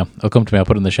name of it now. It'll come to me. I'll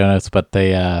put it in the show notes. But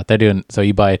they're doing, so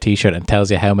you buy a T-shirt and it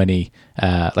tells you how many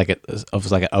like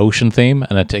an ocean theme,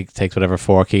 and it takes whatever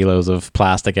 4 kilos of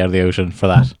plastic out of the ocean for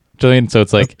that. Do you know what I mean? So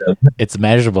it's like it's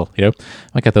measurable. You know, I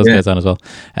might get those guys on as well.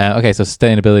 Okay, so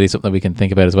sustainability is something that we can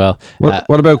think about as well.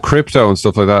 What about crypto and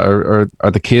stuff like that? Are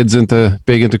the kids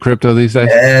big into crypto these days?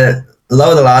 A lot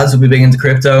of the lads will be big into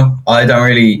crypto. I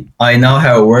know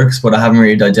how it works, but I haven't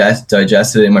really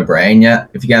digested it in my brain yet,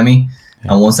 if you get me.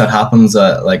 Yeah. And once that happens,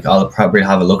 like, I'll probably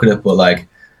have a look at it, but like,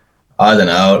 I don't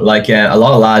know, like, a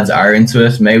lot of lads are into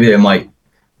it. Maybe they might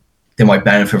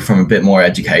benefit from a bit more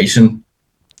education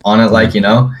on it, like, you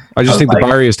know. I just think the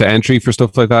barriers to entry for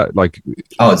stuff like that, like,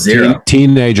 zero.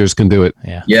 Teenagers can do it.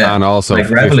 Yeah. And also like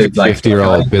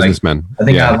 50-year-old businessmen. I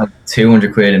think I have like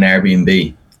 200 quid in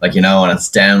Airbnb. Like, you know, and it's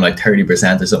down like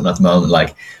 30% or something at the moment.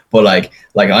 Like, but like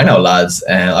I know lads.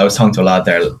 I was talking to a lad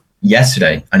there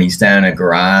yesterday, and he's down a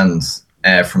grand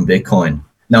from Bitcoin.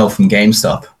 No, from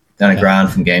GameStop. Down a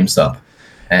grand from GameStop,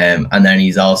 and then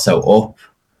he's also up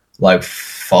like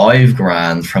 5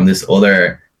 grand from this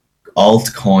other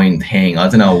altcoin thing. I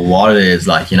don't know what it is,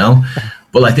 like, you know.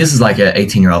 But like, this is like a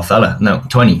 18-year-old fella. No,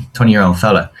 20-year-old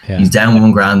fella. Yeah. He's down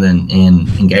 1 grand in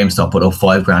GameStop, but up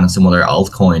 5 grand in some other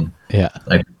altcoin. Yeah,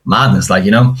 like madness, like,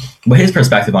 you know. But his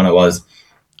perspective on it was,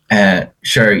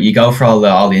 sure, you go for all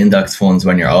the index funds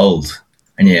when you're old,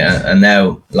 and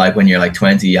now, like, when you're like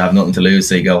 20, you have nothing to lose,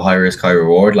 so you go high risk, high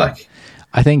reward. Like,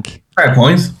 I think fair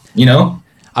point, you know.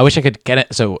 I wish I could get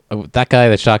it. So that guy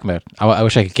that's talking about, I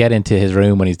wish I could get into his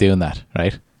room when he's doing that.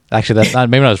 Right? Actually, that's not,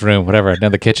 maybe not his room, whatever,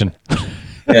 down the kitchen.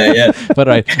 Yeah. But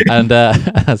right, and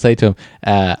I say to him,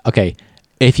 okay,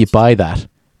 if you buy that,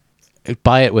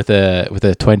 buy it with a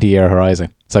 20-year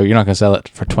horizon. So you're not going to sell it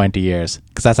for 20 years,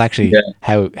 because that's actually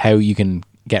how you can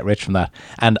get rich from that.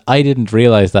 And I didn't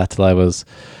realize that till I was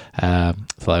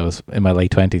in my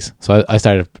late 20s. So I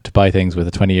started to buy things with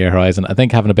a 20-year horizon. I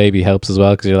think having a baby helps as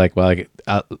well, because you're like, well,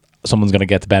 someone's going to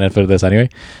get the benefit of this anyway.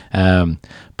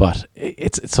 But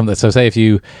it's something. So say if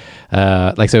you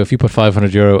if you put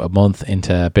 €500 a month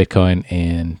into Bitcoin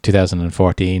in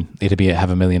 2014, it'd have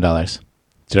 $1 million.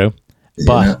 Do you know?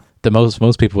 But the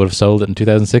most people would have sold it in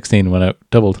 2016 when it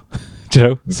doubled. Do you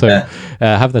know? So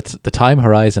have the time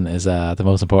horizon is the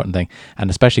most important thing, and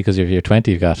especially because if you're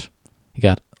 20, you got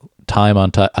time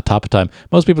on top of time.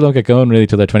 Most people don't get going really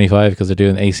till they're 25 because they're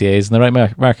doing ACAs, and they're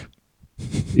right, Mark.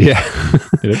 Yeah.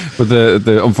 But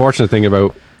the unfortunate thing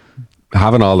about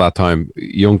having all that time,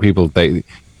 young people, they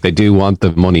do want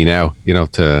the money now, you know,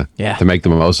 to make the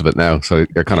most of it now. So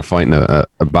you're kind of fighting a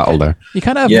battle there. You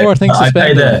kind of have more things to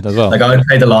spend on it as well. Like I would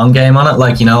play the long game on it.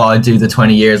 Like, you know, I do the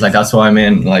 20 years. Like that's why I'm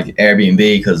in like Airbnb,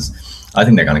 because I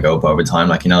think they're going to go up over time.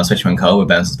 Like, you know, especially when COVID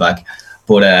bounces back.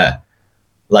 But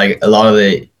like a lot of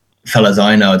the fellas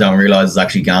I know don't realize it's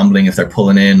actually gambling if they're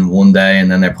pulling in one day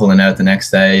and then they're pulling out the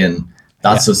next day, and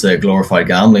that's just a glorified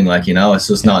gambling. Like, you know, it's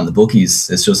just not in the bookies,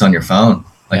 it's just on your phone,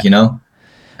 like, you know,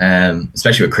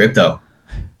 especially with crypto.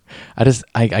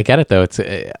 I get it though.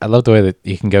 I love the way that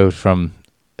you can go from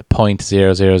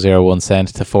 0.0001 cent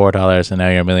to $4 and now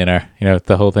you're a millionaire. You know,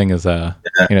 the whole thing is you know,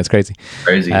 it's crazy.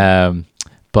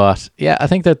 But yeah, I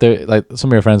think that like some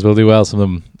of your friends will do well, some of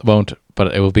them won't,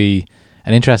 but it will be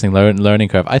an interesting learning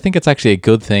curve. I think it's actually a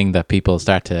good thing that people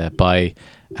start to buy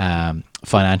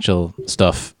financial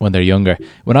stuff when they're younger.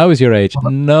 When I was your age,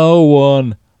 no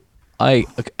one I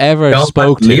ever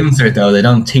spoke to. Leaving cert though, they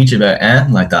don't teach about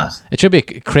anything like that. It should be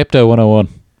crypto 101.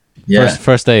 Yeah,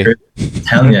 first day.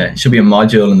 Telling you, it should be a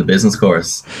module in the business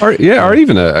course. Or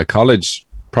even a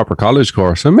proper college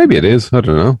course. And maybe it is. I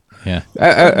don't know. Yeah.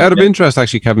 Out of interest,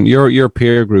 actually, Kevin, your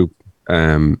peer group,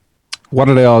 what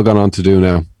are they all gone on to do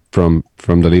now from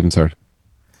the Leaving Cert?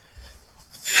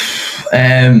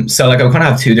 So like I would kind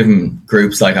of have two different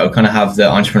groups. Like I would kind of have the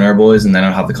entrepreneur boys, and then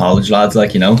I'd have the college lads,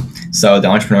 like, you know. So the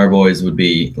entrepreneur boys would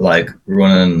be like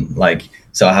running, like,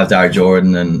 so I have Dar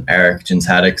Jordan and Eric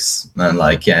Gentetics, and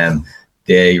like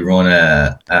they run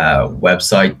a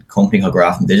website company called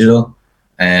Graph and Digital,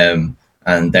 and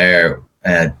they're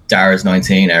Dara's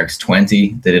 19, Eric's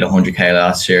 20. They did 100k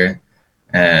last year,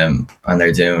 and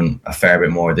they're doing a fair bit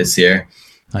more this year.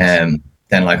 Nice.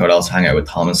 Then like I would also hang out with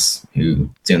Thomas, who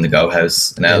doing the Go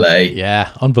House in LA.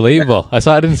 Yeah, unbelievable. I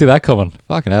didn't see that coming.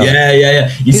 Fucking hell. Yeah.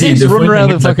 You see, the running around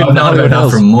the fucking Hollywood about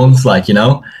that for months, like, you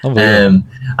know. And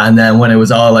then when it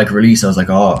was all like released, I was like,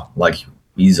 oh, like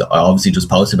he's obviously just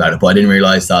posted about it, but I didn't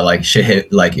realize that like shit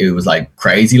hit, like it was like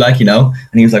crazy, like, you know.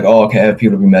 And he was like, oh, okay,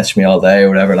 people have been messaging me all day or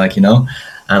whatever, like, you know.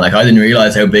 And like I didn't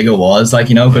realize how big it was, like,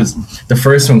 you know, because the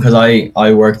first one, because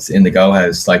I worked in the Go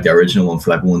House, like the original one,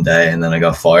 for like one day, and then I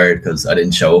got fired because I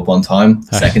didn't show up on time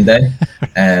the second day,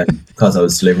 because I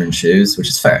was delivering shoes, which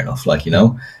is fair enough, like, you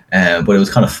know, but it was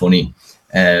kind of funny,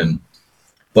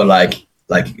 but like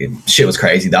shit was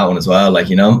crazy, that one as well, like,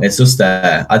 you know. It's just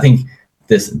I think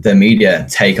the media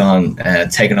taking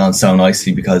on so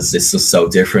nicely because it's just so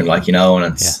different, like, you know, and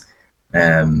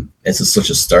it's just such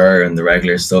a stir in the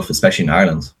regular stuff, especially in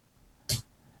Ireland.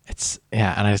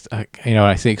 And I you know,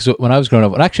 I think, because when I was growing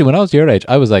up, actually when I was your age,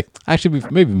 I was like, actually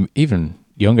maybe even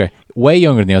younger, way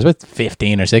younger than you. I was about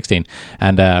 15 or 16,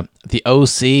 and the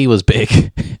OC was big.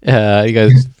 You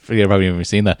guys probably never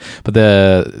seen that, but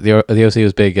the OC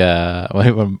was big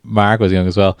when Mark was young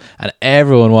as well, and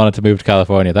everyone wanted to move to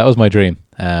California. That was my dream,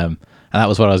 and that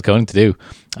was what I was going to do,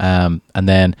 and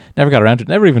then never got around to it.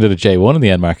 Never even did a J1 in the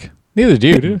end, Mark. Neither did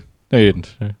you, did you? No, you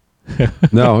didn't.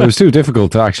 No, it was too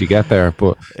difficult to actually get there.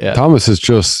 But Thomas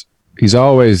is he's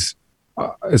always,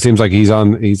 it seems like he's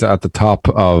at the top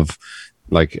of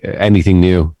like anything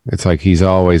new. It's like he's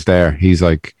always there. He's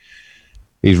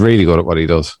really good at what he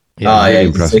does. Yeah,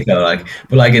 he's sicko, like,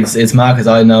 but like it's mad because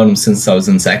I've known him since I was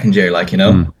in second year, like, you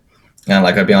know, and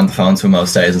like I'd be on the phone to him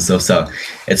most days and stuff. So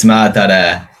it's mad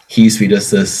that he used to be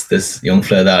just this young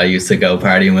fella that I used to go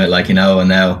partying with, like, you know, and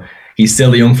now he's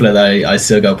still the young fella that I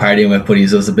still go partying with, but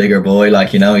he's just a bigger boy,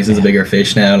 like, you know. He's just a bigger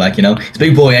fish now, like, you know. He's a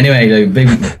big boy anyway, like, big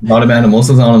lot amount of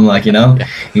muscles on him, like, you know.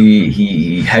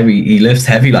 He lifts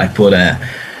heavy, like, but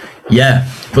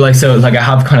but like, so like I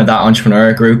have kind of that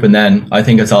entrepreneur group, and then I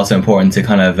think it's also important to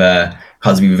kind of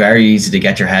because it'd be very easy to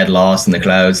get your head lost in the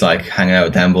clouds, like hanging out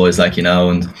with them boys, like, you know.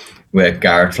 And with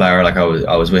Garrett Flower, like I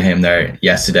was with him there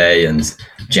yesterday, and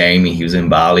Jamie, he was in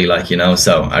Bali, like, you know,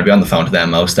 so I'd be on the phone to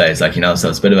them most days, like, you know. So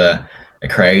it's a bit of a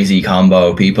crazy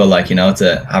combo of people, like, you know,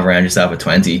 to have around yourself at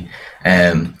 20.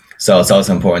 So it's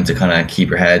also important to kind of keep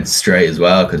your head straight as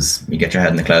well, because you get your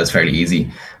head in the clouds fairly easy.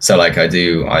 So like I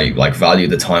like value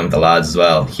the time with the lads as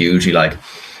well hugely, like,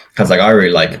 because like I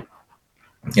really like,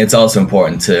 it's also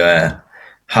important to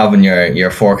having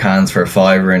your 4 cans for a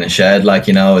 $5 in a shed, like,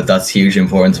 you know. That's hugely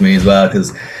important to me as well,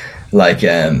 because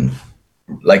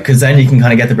because then you can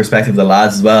kind of get the perspective of the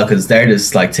lads as well, because they're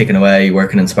just like ticking away,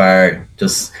 working in Spar,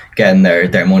 just getting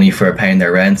their money for paying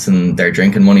their rents and their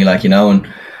drinking money, like, you know.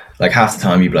 And like half the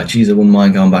time you'd be like, geez, I wouldn't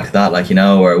mind going back to that, like, you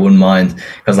know, or I wouldn't mind,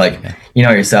 because like, you know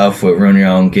yourself with running your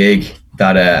own gig,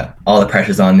 that all the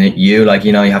pressure's on you, like,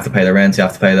 you know, you have to pay the rent, you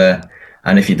have to pay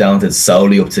and if you don't, it's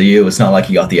solely up to you. It's not like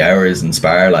you got the hours in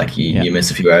Spar, like you miss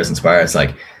a few hours in Spar. It's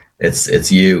like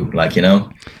it's you, like, you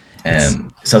know.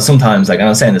 So sometimes, like, and I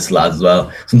was saying this to lads as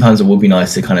well, sometimes it would be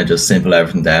nice to kind of just simple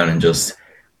everything down and just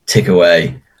tick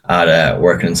away at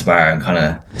working in Spar and kind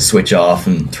of switch off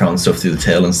and throwing stuff through the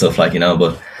till and stuff, like, you know.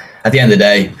 But at the end of the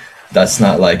day, that's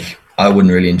not like, I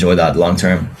wouldn't really enjoy that long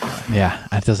term. Yeah,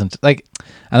 it doesn't, like,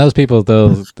 and those people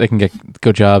though, they can get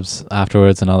good jobs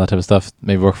afterwards and all that type of stuff.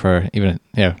 Maybe work for even,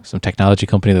 you know, some technology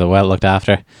company that are well looked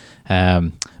after.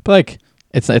 But like,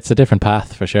 it's a different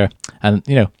path for sure. And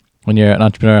you know, when you're an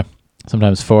entrepreneur,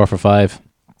 sometimes 4 for 5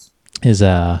 is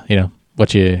you know,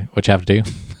 what you have to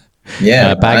do.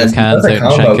 Yeah, bag of cans out in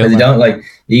combo, 'cause you Shankill. don't, like,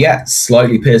 you get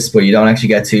slightly pissed, but you don't actually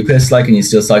get too pissed, like, and you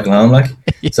still cycle home, like.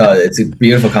 So it's a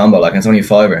beautiful combo, like, and it's only a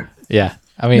 $5. Yeah,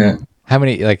 I mean, Yeah. how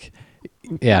many, like,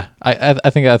 yeah, I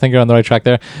think you're on the right track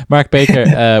there, Mark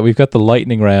Baker. We've got the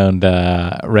lightning round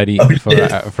ready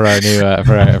for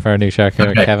our new shark here,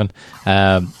 Okay. Kevin.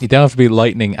 You don't have to be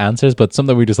lightning answers, but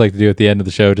something we just like to do at the end of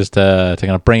the show, just to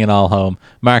kind of bring it all home.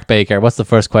 Mark Baker, what's the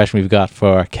first question we've got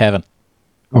for Kevin?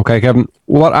 Okay, Kevin,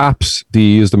 what apps do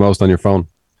you use the most on your phone?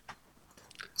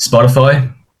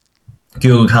 Spotify,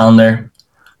 Google Calendar,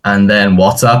 and then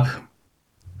WhatsApp.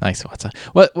 Nice. What's that?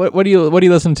 What do you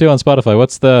listen to on Spotify?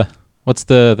 What's the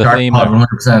theme? SharkPod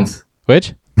 100%.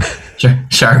 Which?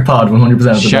 SharkPod 100%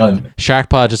 of the time.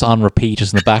 SharkPod just on repeat,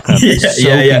 just in the background. Yeah.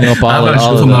 soaking up I've got a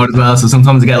all shuffle of mode as well, so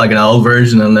sometimes I get like an old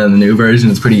version and then the new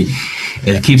version.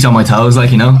 It keeps you on my toes,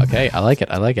 like, you know. Okay, I like it.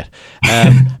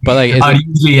 But like, I'd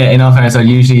usually, in all fairness, I'd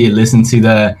usually listen to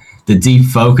the deep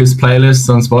focus playlists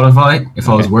on Spotify if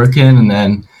I was working, and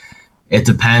then it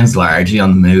depends largely on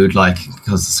the mood, like,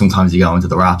 because sometimes you go into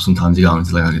the rap, sometimes you go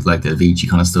into like the Avicii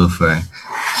kind of stuff. Where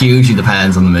hugely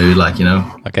depends on the mood, like, you know.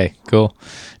 okay, cool.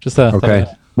 Just Okay.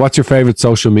 What's your favorite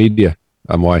social media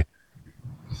and why?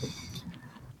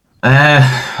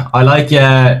 I like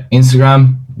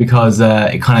Instagram because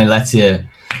it kind of lets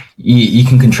you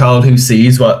can control who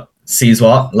sees what,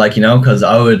 like, you know, because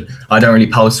I don't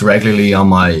really post regularly on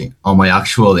my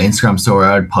actual Instagram story.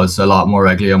 I'd post a lot more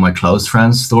regularly on my close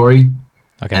friends story,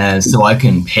 Okay. and so I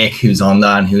can pick who's on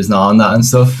that and who's not on that and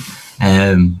stuff.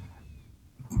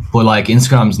 But like,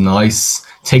 Instagram's nice.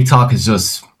 TikTok is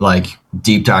just like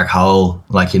deep dark hole,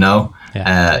 like, you know.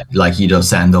 Yeah. Like, you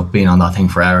just end up being on that thing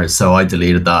for hours. So I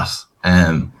deleted that.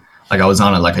 Like, I was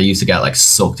on it, like, I used to get like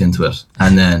sucked into it,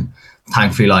 and then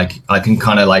thankfully, like, I can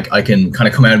kind of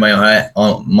come out of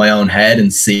my own head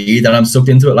and see that I'm sucked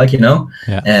into it, like, you know.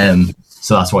 Yeah.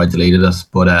 So that's why I deleted it.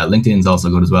 But LinkedIn's also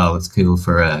good as well. It's cool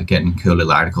for getting cool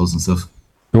little articles and stuff.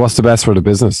 What's the best for the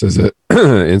business? Is it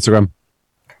Instagram?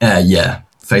 Yeah,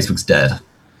 Facebook's dead.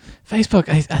 Facebook,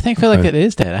 I feel like it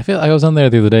is dead. I feel like I was on there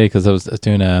the other day because I was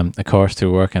doing a course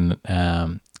through work, and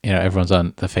you know, everyone's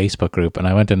on the Facebook group, and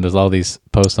I went in, there's all these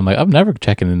posts. I'm like, I'm never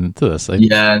checking into this.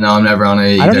 Yeah, no, I'm never on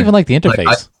it either. I don't even like the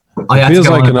interface. It feels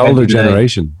like an older day.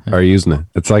 generation are using it.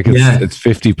 It's like it's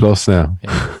 50 plus now.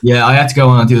 Yeah, I had to go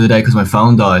on it the other day because my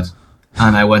phone died,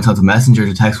 and I went onto Messenger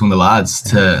to text one of the lads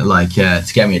to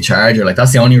get me a charger. Like,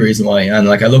 that's the only reason why. And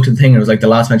like, I looked at the thing, and it was like the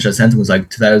last message I sent him was like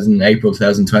April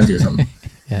 2020 or something.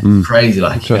 Crazy,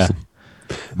 like. Interesting.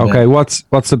 Okay, what's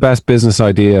the best business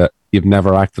idea you've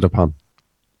never acted upon?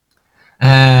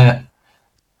 I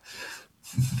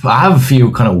have a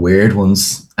few kind of weird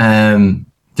ones.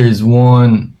 There's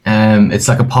one, it's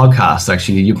like a podcast,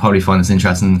 actually. You'll probably find this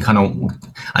interesting.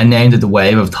 I named it The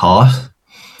Wave of Thought.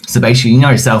 So basically, you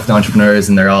know yourself, the entrepreneurs,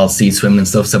 and they're all sea swimming and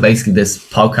stuff. So basically, this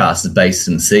podcast is based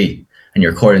in the sea, and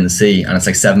you're recording in the sea, and it's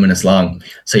like 7 minutes long.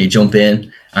 So you jump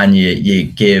in and you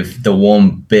give the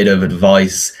one bit of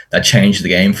advice that changed the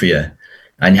game for you,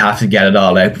 and you have to get it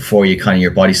all out before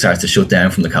your body starts to shut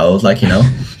down from the cold, like, you know.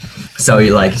 So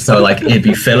it'd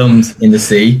be filmed in the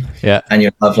sea, Yeah. and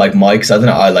you'd have like mics. I don't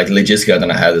know, logistically, I don't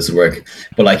know how this would work,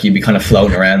 but like, you'd be kind of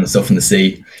floating around and stuff in the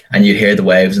sea, and you'd hear the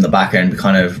waves in the background, be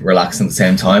kind of relaxing at the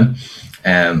same time,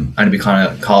 and it'd be kind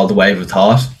of called The Wave of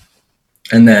Thought.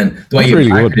 And then the way you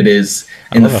market it is,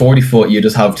 in the 40 foot, you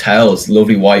just have towels,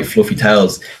 lovely white fluffy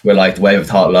towels with like the Wave of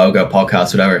Thought logo,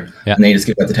 podcast, whatever. Yeah. And then you just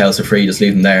give out the towels for free, just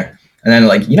leave them there. And then,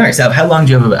 like, you know yourself, how long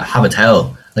do you have a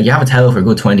towel? Like, you have a towel for a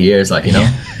good 20 years, like, you know.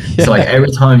 Yeah. So like,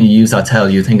 every time you use that towel,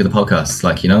 you think of the podcast,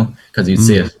 like, you know, because you'd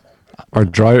see it. Or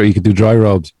you could do dry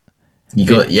robes. You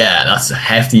go, yeah, that's a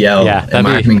hefty L. Yeah, in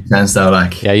marketing sense, though,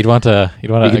 like. Yeah, you'd want to. You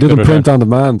could do the print on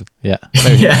demand. Yeah.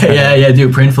 yeah, do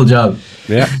a printful job.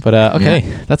 Yeah. But okay,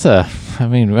 that's I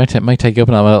mean, we might take you up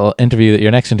on a little interview.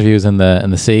 Your next interview is in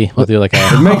the sea. We'll do like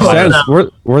It a. makes sense.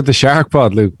 We're the Shark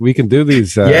Pod, Luke. We can do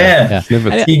these.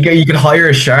 Snippets. You could hire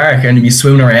a shark and he'd be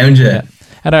swimming around you. Yeah.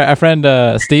 And our friend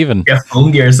Stephen. Get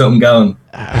fungi or something going.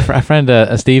 Our friend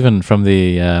Stephen from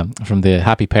the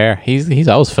Happy Pair. He's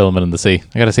always filming in the sea.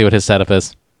 I got to see what his setup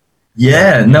is.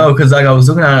 Yeah, no, because like I was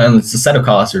looking at it and the setup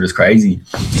costs are just crazy.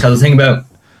 Because I was thinking about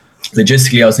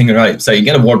logistically, I was thinking, right, so you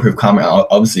get a waterproof camera,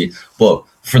 obviously, but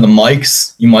for the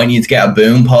mics, you might need to get a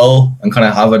boom pole and kind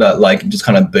of have it at like just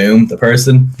kind of boom the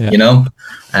person, you know.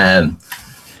 That's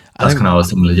kind of what I was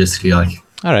thinking logistically, like.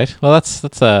 All right. Well, that's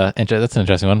an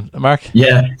interesting one, Mark.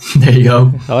 Yeah, there you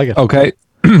go. I like it. Okay.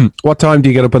 What time do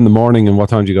you get up in the morning and what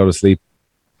time do you go to sleep?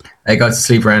 I got to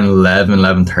sleep around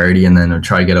 11:30, and then I'll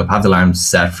try to get up. Have the alarm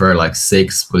set for like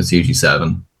 6, but it's usually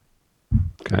 7.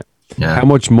 Okay. Yeah. How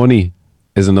much money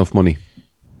is enough money?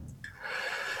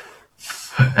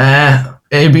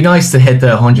 It'd be nice to hit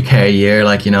the 100k a year,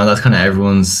 like, you know, that's kind of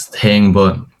everyone's thing,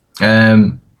 but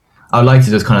I'd like to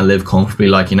just kind of live comfortably,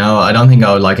 like, you know. I don't think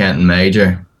I would like anything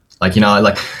major, like, you know,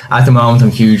 like at the moment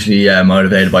I'm hugely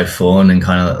motivated by fun and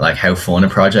kind of like how much fun a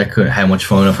project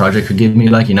could give me,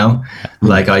 like, you know.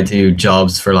 Like I do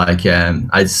jobs for like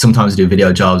I sometimes do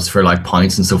video jobs for like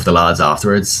pints and stuff with the lads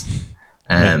afterwards,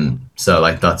 so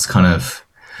like that's kind of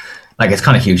like, it's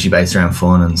kind of hugely based around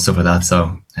fun and stuff like that.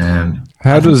 So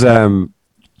how does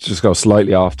just go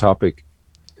slightly off topic,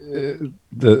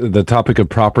 the topic of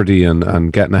property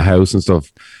and getting a house and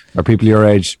stuff, are people your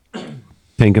age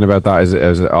thinking about that? Is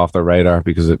it off their radar?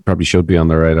 Because it probably should be on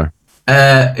their radar.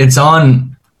 It's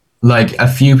on like a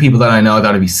few people that I know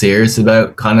that would be serious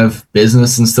about kind of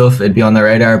business and stuff. It'd be on their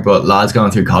radar, but lads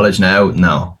going through college now,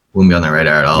 no, wouldn't be on their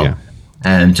radar at all. Yeah.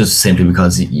 And just simply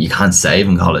because you can't save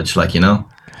in college, like, you know,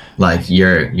 like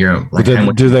you're like,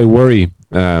 do they worry?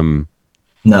 No,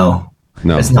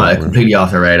 it's not completely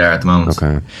off their radar at the moment.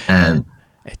 Okay.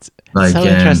 It's like, so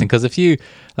interesting because if you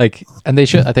like, and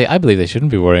I believe they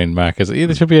shouldn't be worrying, Mark, because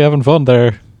they should be having fun.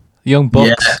 They're young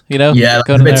bucks, you know. Yeah,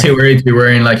 like, a bit too worried to be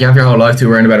worrying. Like, you have your whole life to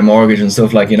be worrying about a mortgage and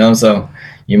stuff, like, you know. So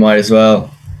you might as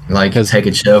well like take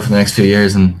a chill for the next few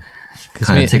years and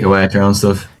kind of take away at your own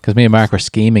stuff. Because me and Mark were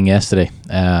scheming yesterday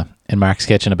in Mark's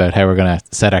kitchen about how we're going to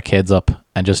set our kids up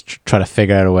and just try to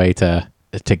figure out a way to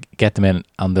get them in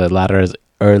on the ladder as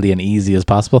early and easy as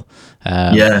possible.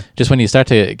 Just when you start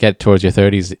to get towards your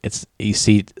 30s, you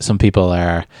see some people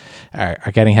are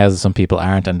getting houses, some people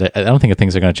aren't, and I don't think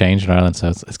things are going to change in Ireland. So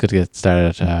it's good to get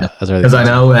started as early. Because I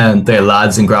know the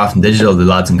lads in Grafton Digital, the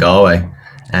lads in Galway,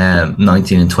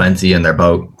 19 and 20, and they're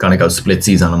both going to go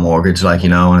splitsies on a mortgage, like, you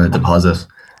know, and a deposit.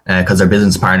 Because they're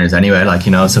business partners anyway, like,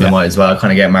 you know, so they might as well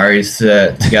kind of get married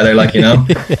together, like, you know.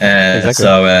 Exactly.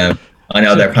 So I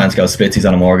know they're planning to go splitsies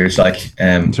on a mortgage, like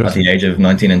at the age of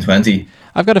 19 and 20.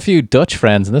 I've got a few Dutch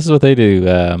friends, and this is what they do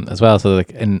as well. So like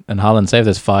in Holland, say if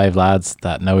there's 5 lads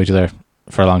that know each other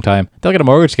for a long time, they'll get a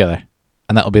mortgage together,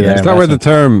 and that will be their Is that where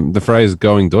the phrase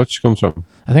 "going Dutch" comes from?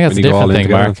 I think that's a different thing,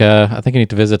 Mark. I think you need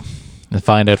to visit and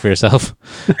find out for yourself.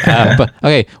 But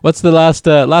okay, what's the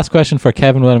last question for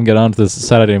Kevin? Let him get on to this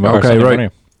Saturday morning. Okay, right.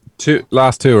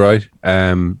 Last two, right?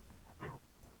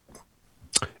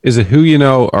 Is it who you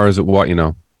know or is it what you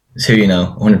know? It's who you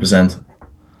know, 100%.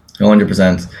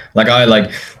 100%. Like, I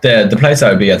like the place I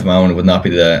would be at the moment would not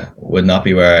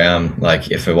be where I am, like,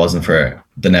 if it wasn't for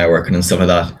the networking and stuff like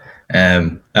that.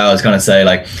 I was gonna say,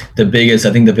 like, the biggest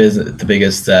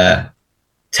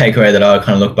takeaway that I would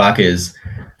kind of look back is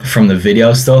from the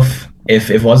video stuff. If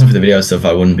it wasn't for the video stuff,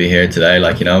 I wouldn't be here today,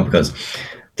 like, you know, because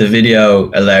the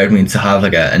video allowed me to have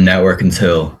like a networking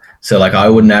tool. So like, I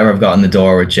would never have gotten the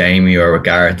door with Jamie or with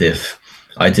Gareth if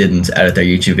I didn't edit their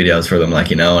YouTube videos for them,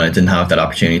 like, you know, and I didn't have that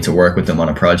opportunity to work with them on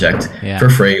a project for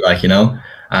free, like, you know,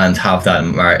 and have that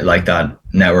like that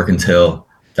networking tool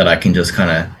that I can just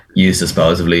kind of use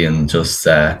disposably and just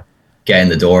get in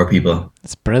the door, people.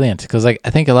 It's brilliant because, like, I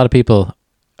think a lot of people,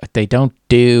 they don't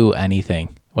do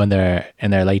anything when they're in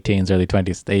their late teens, early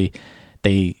 20s.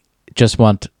 They just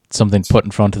want something put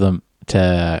in front of them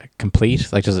to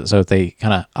complete, like, just so if they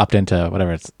kind of opt into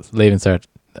whatever, it's leaving cert,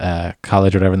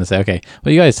 college or whatever, and they say, okay,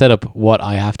 well, you guys set up what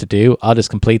I have to do, I'll just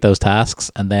complete those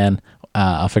tasks and then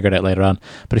I'll figure it out later on.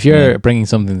 But if you're bringing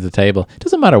something to the table, it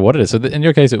doesn't matter what it is. So in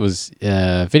your case it was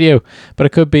video, but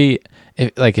it could be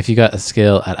if you got a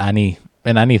skill at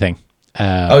anything.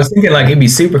 I was thinking, like, it'd be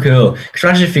super cool, because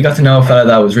imagine if you got to know a fella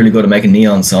that was really good at making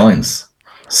neon signs.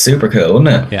 Super cool, wouldn't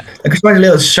it? Yeah. Like, imagine a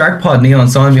little Shark Pod neon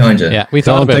sign behind you. Yeah, we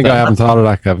thought about that. I haven't thought of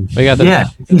that, Kevin. We got that. Yeah,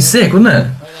 it'd be sick, wouldn't it?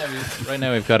 Right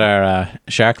now we've got our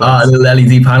Shark lights. A little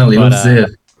LED panel, you want to see it.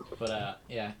 But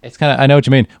yeah, it's kind of, I know what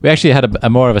you mean. We actually had a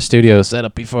more of a studio set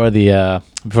up before the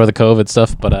COVID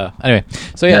stuff. But anyway,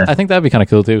 so yeah, I think that'd be kind of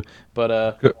cool too. But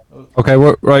okay,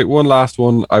 right. One last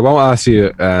one. I won't ask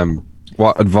you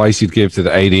what advice you'd give to the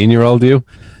 18-year-old you.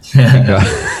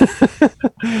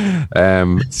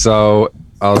 So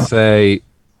I'll say,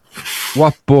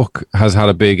 what book has had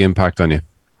a big impact on you?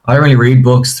 I don't really read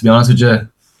books, to be honest with you.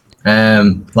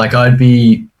 Like I'd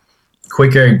be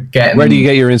quicker getting. Where do you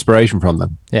get your inspiration from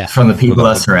then? Yeah. From the people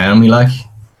that surround me, like.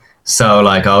 So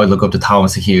like I would look up to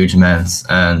Thomas a huge amounts,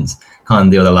 and kind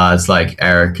of the other lads like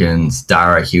Eric and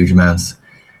Dara huge amounts.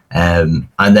 And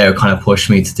they would kind of push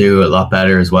me to do a lot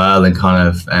better as well, and kind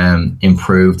of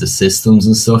improve the systems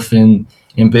and stuff in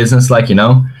business, like, you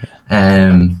know.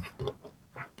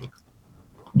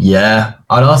 Yeah,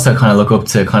 I'd also kind of look up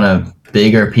to kind of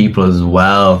bigger people as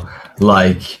well,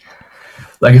 like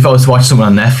if I was to watch someone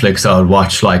on Netflix, I would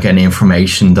watch like an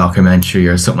information documentary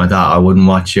or something like that. I wouldn't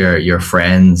watch your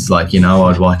friends, like, you know.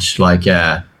 I'd watch like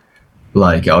I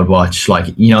would watch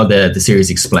like, you know, the series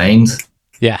Explained.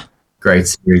 Yeah. Great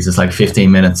series. It's like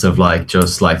 15 minutes of like,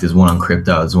 just like, there's one on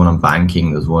crypto, there's one on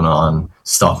banking, there's one on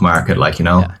stock market, like, you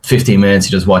know. 15 minutes,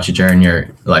 you just watch it during your,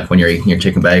 like, when you're eating your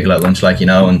chicken bagel at lunch, like, you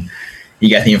know, and you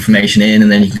get the information in,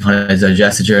 and then you can kind of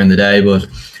digest it during the day. But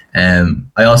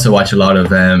I also watch a lot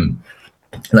of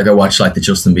like, I watched like the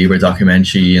Justin Bieber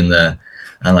documentary and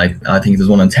like I think there's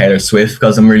one on Taylor Swift,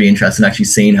 because I'm really interested in actually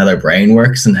seeing how their brain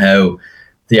works and how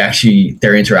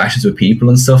their interactions with people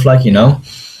and stuff, like, you know,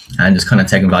 and just kind of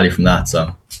taking value from that.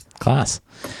 So class.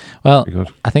 Well,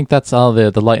 I think that's all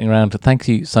the lightning round. Thank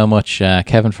you so much,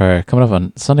 Kevin, for coming up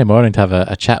on Sunday morning to have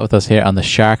a chat with us here on the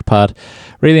Shark Pod.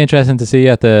 Really interesting to see you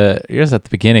at the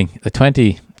beginning, the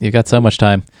 20. You've got so much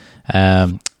time.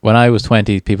 When I was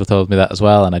 20, people told me that as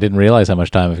well, and I didn't realize how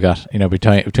much time I've got. You know,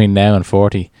 between now and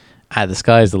 40, the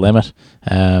sky's the limit.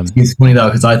 It's funny though,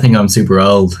 because I think I'm super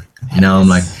old. You know, I'm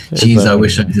like, geez, I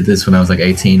wish I did this when I was like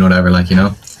 18 or whatever. Like, you know,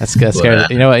 that scares.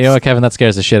 You know what, Kevin? That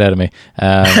scares the shit out of me.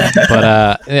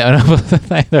 But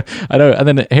I know. And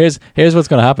then here's what's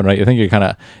going to happen, right? You think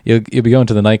you'll be going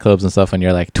to the nightclubs and stuff, and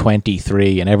you're like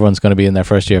 23, and everyone's going to be in their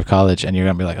first year of college, and you're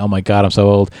going to be like, oh my god, I'm so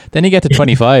old. Then you get to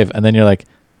 25, and then you're like,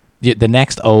 the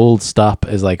next old stop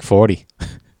is like 40.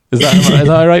 Is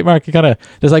that right, Mark? You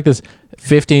there's like this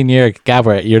 15-year gap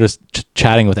where you're just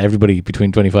chatting with everybody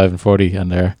between 25 and 40, and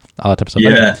they're all that type of stuff.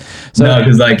 Yeah. So, no,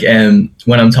 because like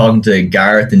when I'm talking to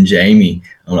Gareth and Jamie,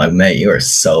 I'm like, mate, you are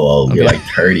so old. You're like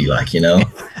 30, like, you know.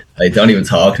 Like, don't even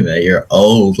talk to me. You're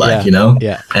old, like, you know.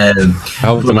 Yeah.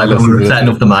 Like, when we were setting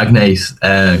up the Magnate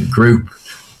group,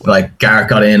 like Gareth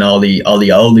got in all the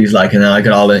oldies, like, and then I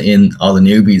got all the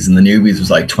newbies, and the newbies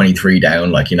was like 23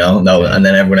 down, like, you know. And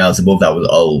then everyone else above that was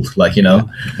old, like, you know.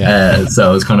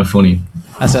 So it was kind of funny.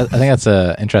 I think that's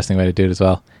an interesting way to do it as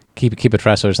well. Keep it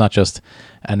fresh, so it's not just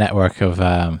a network of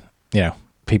you know,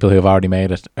 people who have already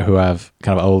made it, who have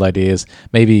kind of old ideas.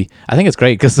 Maybe I think it's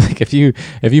great because like if you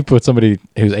put somebody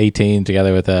who's 18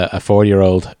 together with a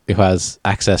 40-year-old who has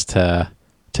access to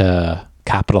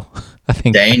capital, I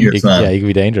think dangerous, man. Yeah, you can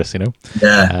be dangerous, you know.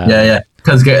 Yeah.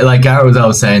 Because like Gareth was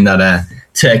always saying that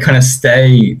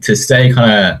to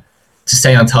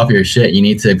stay on top of your shit, you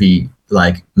need to be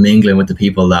like mingling with the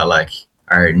people that like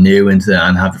are new into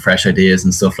and have the fresh ideas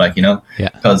and stuff, like, you know. Yeah.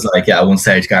 Because like at one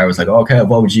stage Gareth was like, oh, okay,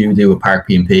 what would you do with Park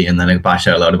P&P? And then I bash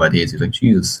out a lot of ideas. He's like,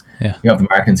 Jesus, you have the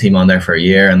marketing team on there for a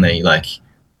year, and they like,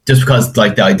 just because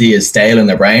like the idea is stale in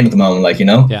their brain at the moment, like, you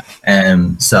know.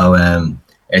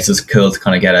 It's just cool to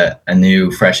kind of get a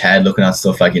new fresh head looking at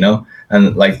stuff, like, you know.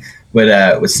 And like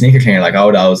with Sneaker Cleaner, like I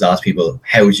would always ask people,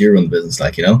 how would you run the business,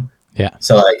 like, you know.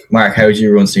 So like, Mark, how would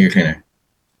you run Sneaker Cleaner?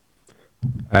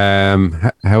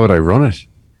 How would I run it?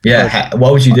 Yeah,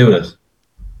 what would you do with it?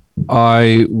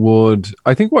 I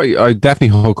definitely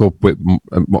hook up with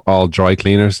all dry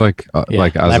cleaners, like as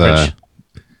leverage.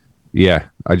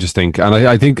 I just think, and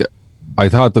I think I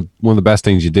thought that one of the best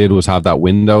things you did was have that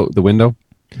window,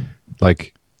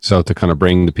 like, so to kind of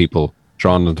bring the people,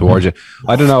 drawn them towards you.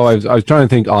 I don't know. I was trying to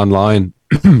think online.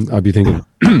 I'd be thinking,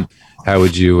 how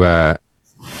would you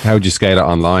scale it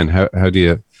online? How do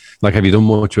you, like, have you done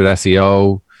much with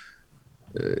SEO?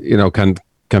 You know, can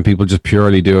people just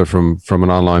purely do it from an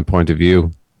online point of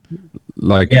view?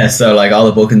 Like, yeah, so like all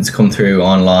the bookings come through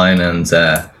online, and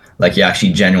like you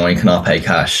actually genuinely cannot pay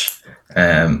cash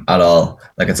at all.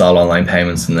 Like, it's all online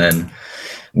payments. And then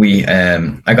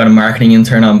I got a marketing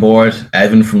intern on board,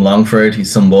 Evan from Longford.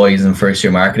 He's some boy. He's in first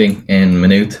year marketing in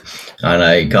Maynooth, and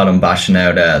I got him bashing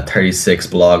out 36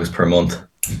 blogs per month.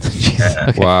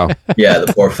 Wow. Yeah,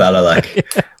 the poor fella, like,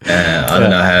 I don't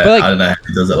know how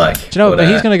he does it, like. Do you know, but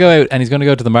he's going to go out and he's going to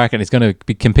go to the market, and he's going to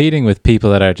be competing with people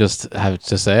that are just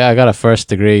say, I got a first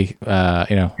degree,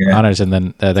 honors, and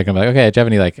then they're going to be like, okay, do you have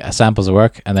any like samples of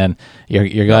work? And then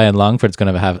your guy in Longford's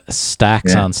going to have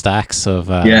stacks on stacks of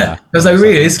because like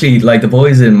realistically, like the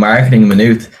boys in marketing in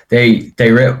Maynooth, they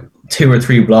wrote 2 or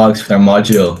 3 blogs for their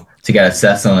module to get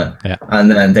assessed on it,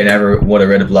 and then they never would have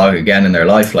read a blog again in their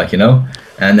life, like, you know.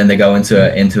 And then they go into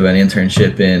an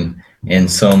internship in in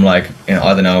some like,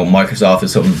 I don't know, Microsoft or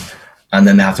something, and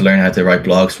then they have to learn how to write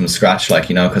blogs from scratch, like,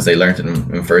 because they learned it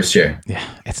in first year. Yeah,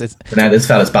 it's. But now this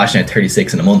fella's bashing out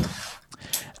 36 in a month.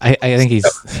 I think he's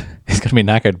gonna be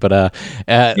knackered, but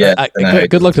yeah.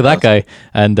 Good luck to that guy.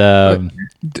 And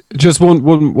just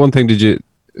one thing, did you,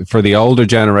 for the older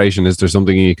generation, is there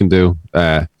something you can do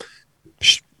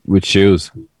with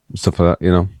shoes, stuff like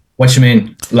that? What you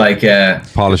mean, like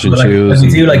polishing like, shoes? We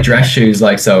do like dress shoes,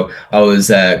 like, so I was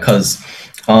because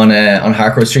on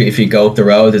Harcourt Street, if you go up the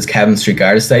road, there's Kevin Street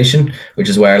Garda Station, which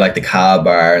is where like the cab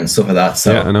are and stuff like that.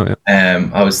 So yeah, I know. Yeah.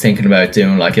 I was thinking about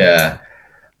doing like a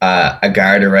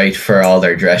Garda rate for all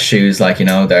their dress shoes, like,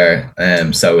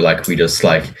 they're so like we just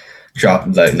like drop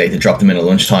them in at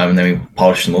lunchtime and then we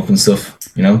polish them up and stuff.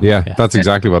 Yeah, that's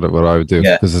exactly what I would do.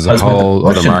 Yeah, because there's a whole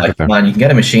other market like, there. Man, you can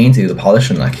get a machine to do the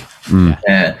polishing, like.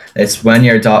 It's when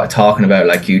you're talking about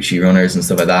like Gucci runners and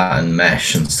stuff like that and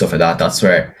mesh and stuff like that, that's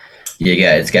where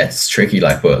it gets tricky,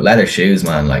 like. But leather shoes,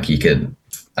 man, like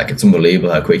it's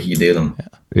unbelievable how quick you do them.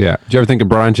 Yeah. Do you ever think of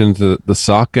branching into the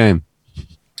sock game?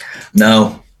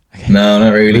 No,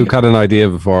 not really. Luke had an idea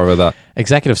before about that.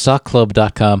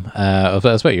 ExecutiveSockClub.com. I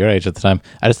was about your age at the time.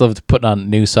 I just loved putting on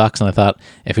new socks, and I thought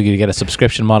if we could get a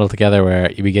subscription model together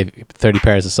where we give 30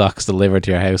 pairs of socks delivered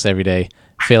to your house every day,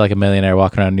 feel like a millionaire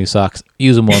walking around in new socks,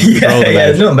 use them once, throw them out.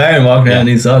 It's not bad walking around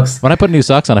in new socks. When I put new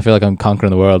socks on, I feel like I'm conquering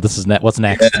the world. This is what's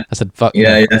next. I said, fuck,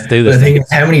 let's do this. But the thing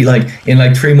is, how many, like, in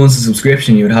like 3 months of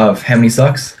subscription, you would have how many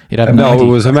socks? You'd have No, 90. it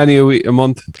was how many a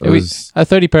month? It was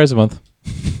 30 pairs a month.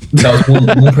 That was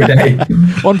one per day.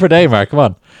 One per day, Mark. Come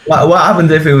on. What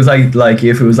happened if it was like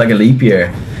if it was like a leap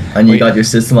year and you got your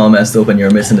system all messed up and you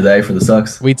were missing a day for the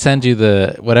socks? We'd send you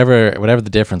the whatever the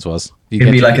difference was.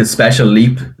 It'd be like a special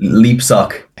leap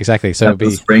sock. Exactly. So it'd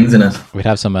be springs in it. We'd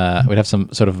have some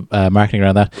sort of marketing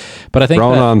around that. But I think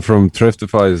Ronan from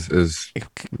Thriftify is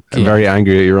very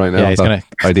angry at you right now. Yeah, he's that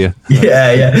idea.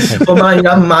 Yeah. But man, you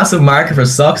have a massive market for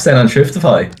socks then on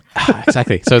Thriftify.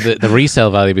 Exactly. So the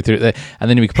resale value be through, and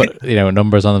then we could put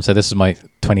numbers on them. Say this is my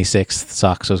 26th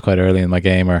sock, so it's quite early in my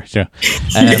game, or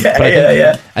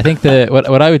I think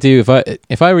what I would do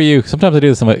if I were you. Sometimes I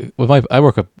do this I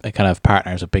work with kind of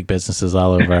partners with big businesses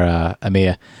all over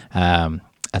EMEA, and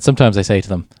sometimes I say to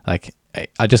them, like,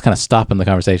 I just kind of stop in the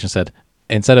conversation and said,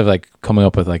 instead of like coming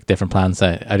up with like different plans,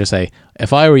 I just say,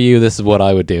 if I were you, this is what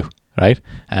I would do. Right.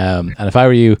 And if I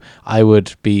were you, I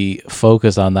would be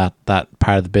focused on that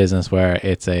part of the business where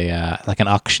it's like an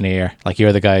auctioneer, like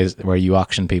you're the guys where you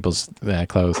auction people's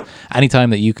clothes. Anytime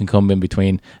that you can come in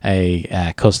between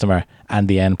a customer and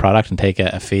the end product and take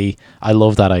a fee, I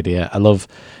love that idea. I love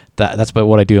that. That's about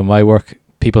what I do in my work.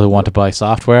 People who want to buy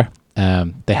software,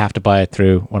 they have to buy it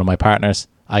through one of my partners.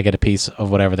 I get a piece of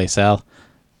whatever they sell.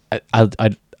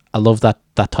 I love that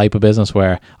type of business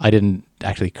where I didn't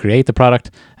actually create the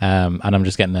product, and I'm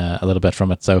just getting a little bit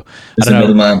from it. So it's I don't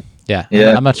know. Man. Yeah.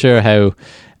 I'm not sure how,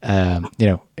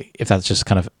 if that's just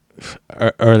kind of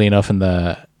early enough in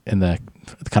the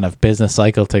kind of business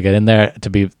cycle to get in there to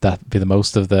be the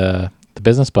most of the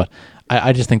business, but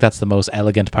I just think that's the most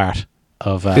elegant part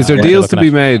of. Is there deals to be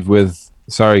made with?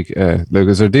 Sorry, Luke.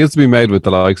 Is there deals to be made with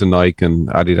the likes of Nike and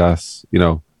Adidas?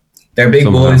 They're big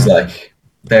boys. Like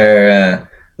they're.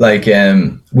 We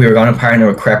were going to partner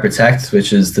with Crep Protect,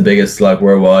 which is the biggest like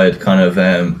worldwide kind of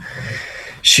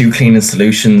shoe cleaning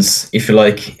solutions, if you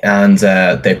like, and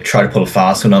they tried to pull a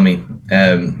fast one on me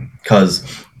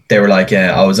because they were like,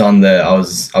 I was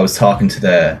talking to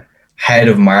the head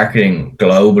of marketing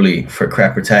globally for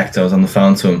Crep Protect. I was on the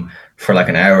phone to him for like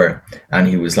an hour, and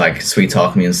he was like sweet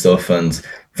talking me and stuff, and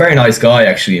very nice guy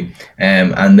actually.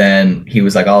 And then he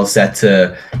was like all set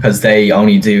to, because they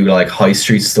only do like high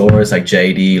street stores like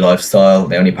JD Lifestyle,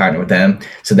 they only partner with them,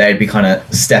 so they'd be kind of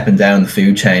stepping down the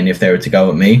food chain if they were to go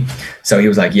with me. So he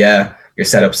was like, yeah, your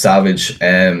setup's savage,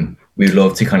 we'd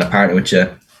love to kind of partner with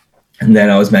you. And then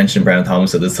I was mentioning Brown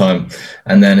Thomas at this time,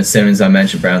 and then as soon as I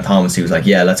mentioned Brown Thomas, he was like,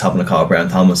 yeah, let's hop on a call with Brown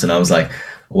Thomas. And I was like,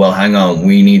 well, hang on,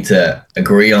 we need to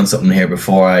agree on something here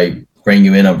before I bring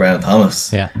you in on Brown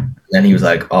Thomas. Yeah. Then he was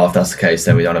like, oh, if that's the case,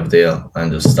 then we don't have a deal,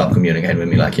 and just stop communicating with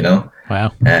me, like,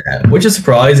 Wow. Which is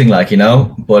surprising, like,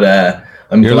 but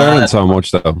You're learning so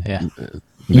much though. Yeah.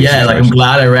 Like, I'm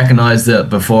glad I recognized it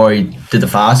before he did the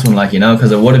fast one, like,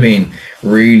 because it would have been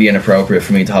really inappropriate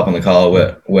for me to hop on the call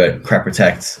with Crep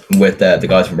Protect with the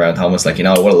guys from Brown Thomas, like,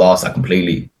 I would have lost that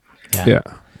completely. Yeah.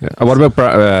 And what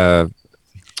about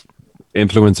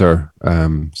influencer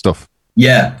stuff?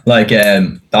 Yeah, like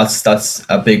that's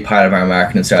a big part of our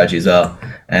marketing strategy as well.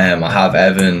 I have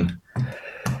Evan.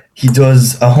 He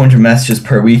does 100 messages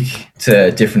per week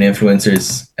to different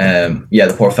influencers.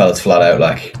 The poor fella's flat out,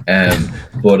 like.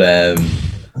 But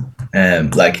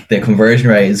like the conversion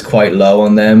rate is quite low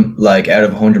on them. Like out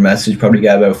of 100 messages, you probably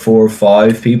get about 4 or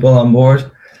 5 people on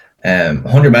board.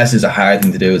 100 messages are a hard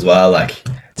thing to do as well. Like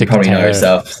you probably know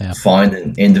yourself,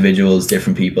 finding individuals,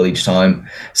 different people each time.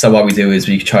 So what we do is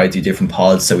we try to do different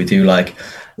pods. So we do like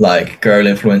girl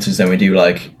influencers, and we do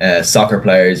like soccer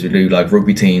players, we do like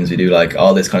rugby teams, we do like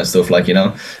all this kind of stuff, like, you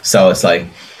know. So it's like,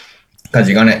 because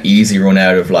you're gonna easily run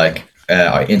out of like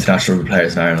international rugby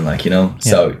players in Ireland, like, you know.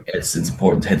 So it's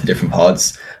important to hit the different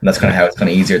pods, and that's kind of how it's kind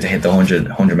of easier to hit the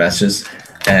 100 messages.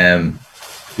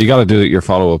 You got to do your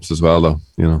follow-ups as well, though,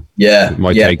 you know. It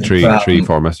might take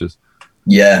 3-4 messages.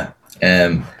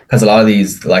 Because a lot of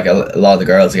these, like a lot of the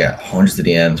girls get hundreds of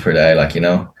DMs per day, like, you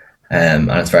know,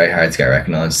 and it's very hard to get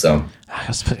recognized. So I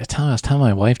was telling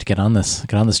my wife to get on this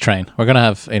train. We're gonna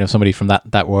have, you know, somebody from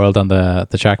that world on the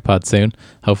Shark Pod soon,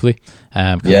 hopefully.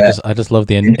 I just love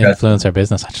the influencer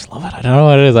business. I just love it. I don't know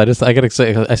what it is. I get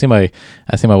excited. I see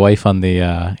my wife on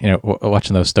the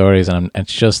watching those stories, and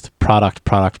it's just product,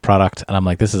 and I'm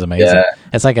like, this is amazing.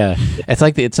 It's like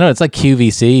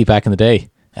QVC back in the day.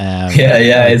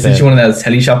 It's actually one of those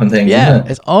tele shopping things. Isn't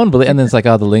it? It's unbelievable. And then it's like,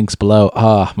 the links below.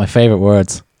 My favorite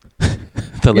words.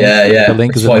 The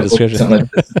link is in the description. Like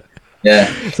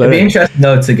so it'd be interesting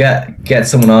though to get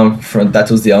someone on from that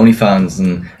does the OnlyFans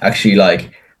and actually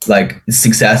like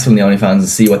successful in the OnlyFans and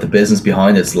see what the business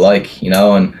behind it's like, you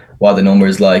know, and what the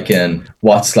numbers like and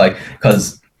what's like,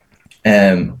 because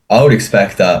I would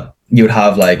expect that you would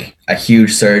have like a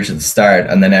huge surge at the start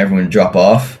and then everyone would drop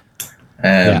off.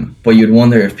 But you'd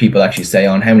wonder if people actually stay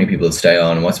on, how many people stay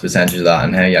on, and what's the percentage of that,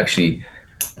 and how you actually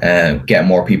get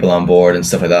more people on board and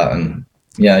stuff like that. And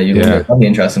wonder, that'd be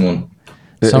an interesting one.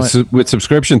 With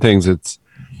subscription things, it's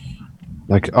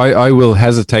like I will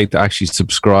hesitate to actually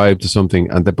subscribe to something,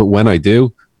 but when I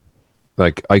do,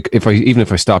 like if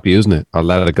I stop using it, I'll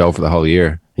let it go for the whole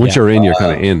year. Once you're in, you're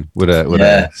kind of in with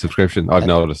a subscription. I've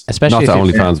noticed, especially not to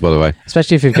OnlyFans, by the way.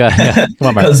 Especially if you've got, come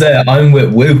on, Mark. Because I'm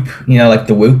with Whoop, you know, like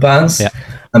the Whoop bands,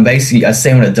 and basically, I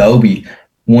say with Adobe,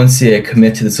 once you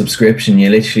commit to the subscription,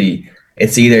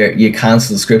 it's either you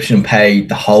cancel the subscription and pay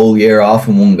the whole year off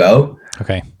in one go.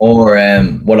 Okay. Or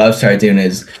what I've started doing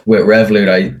is with Revolut,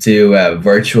 I do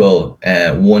virtual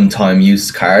one-time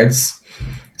use cards.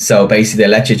 So basically, they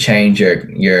let you change your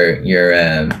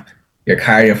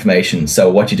card information.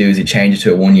 So what you do is you change it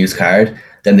to a one-use card.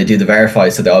 Then they do the verify,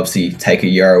 so they obviously take a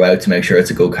euro out to make sure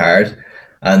it's a good card,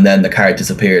 and then the card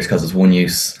disappears because it's one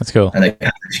use. That's cool. And they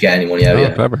can't get any money out of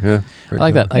you. Clever, yeah. I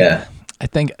like that. I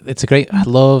think it's a great. I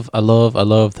love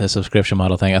the subscription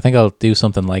model thing. I think I'll do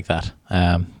something like that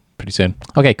pretty soon.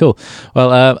 Okay, cool.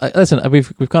 Well, listen,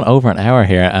 we've gone over an hour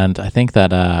here, and I think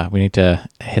that we need to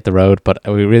hit the road. But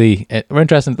we're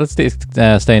interested. Let's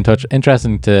stay in touch.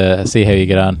 Interesting to see how you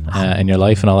get on in your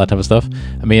life and all that type of stuff.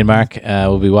 And me and Mark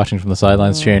will be watching from the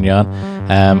sidelines, cheering you on.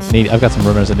 I've got some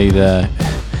runners that need to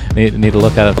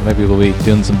look at it. Maybe we'll be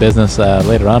doing some business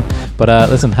later on. But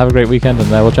listen, have a great weekend, and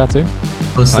we'll chat soon.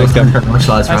 Thanks very much,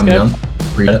 lads, for having me on.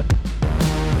 Appreciate it.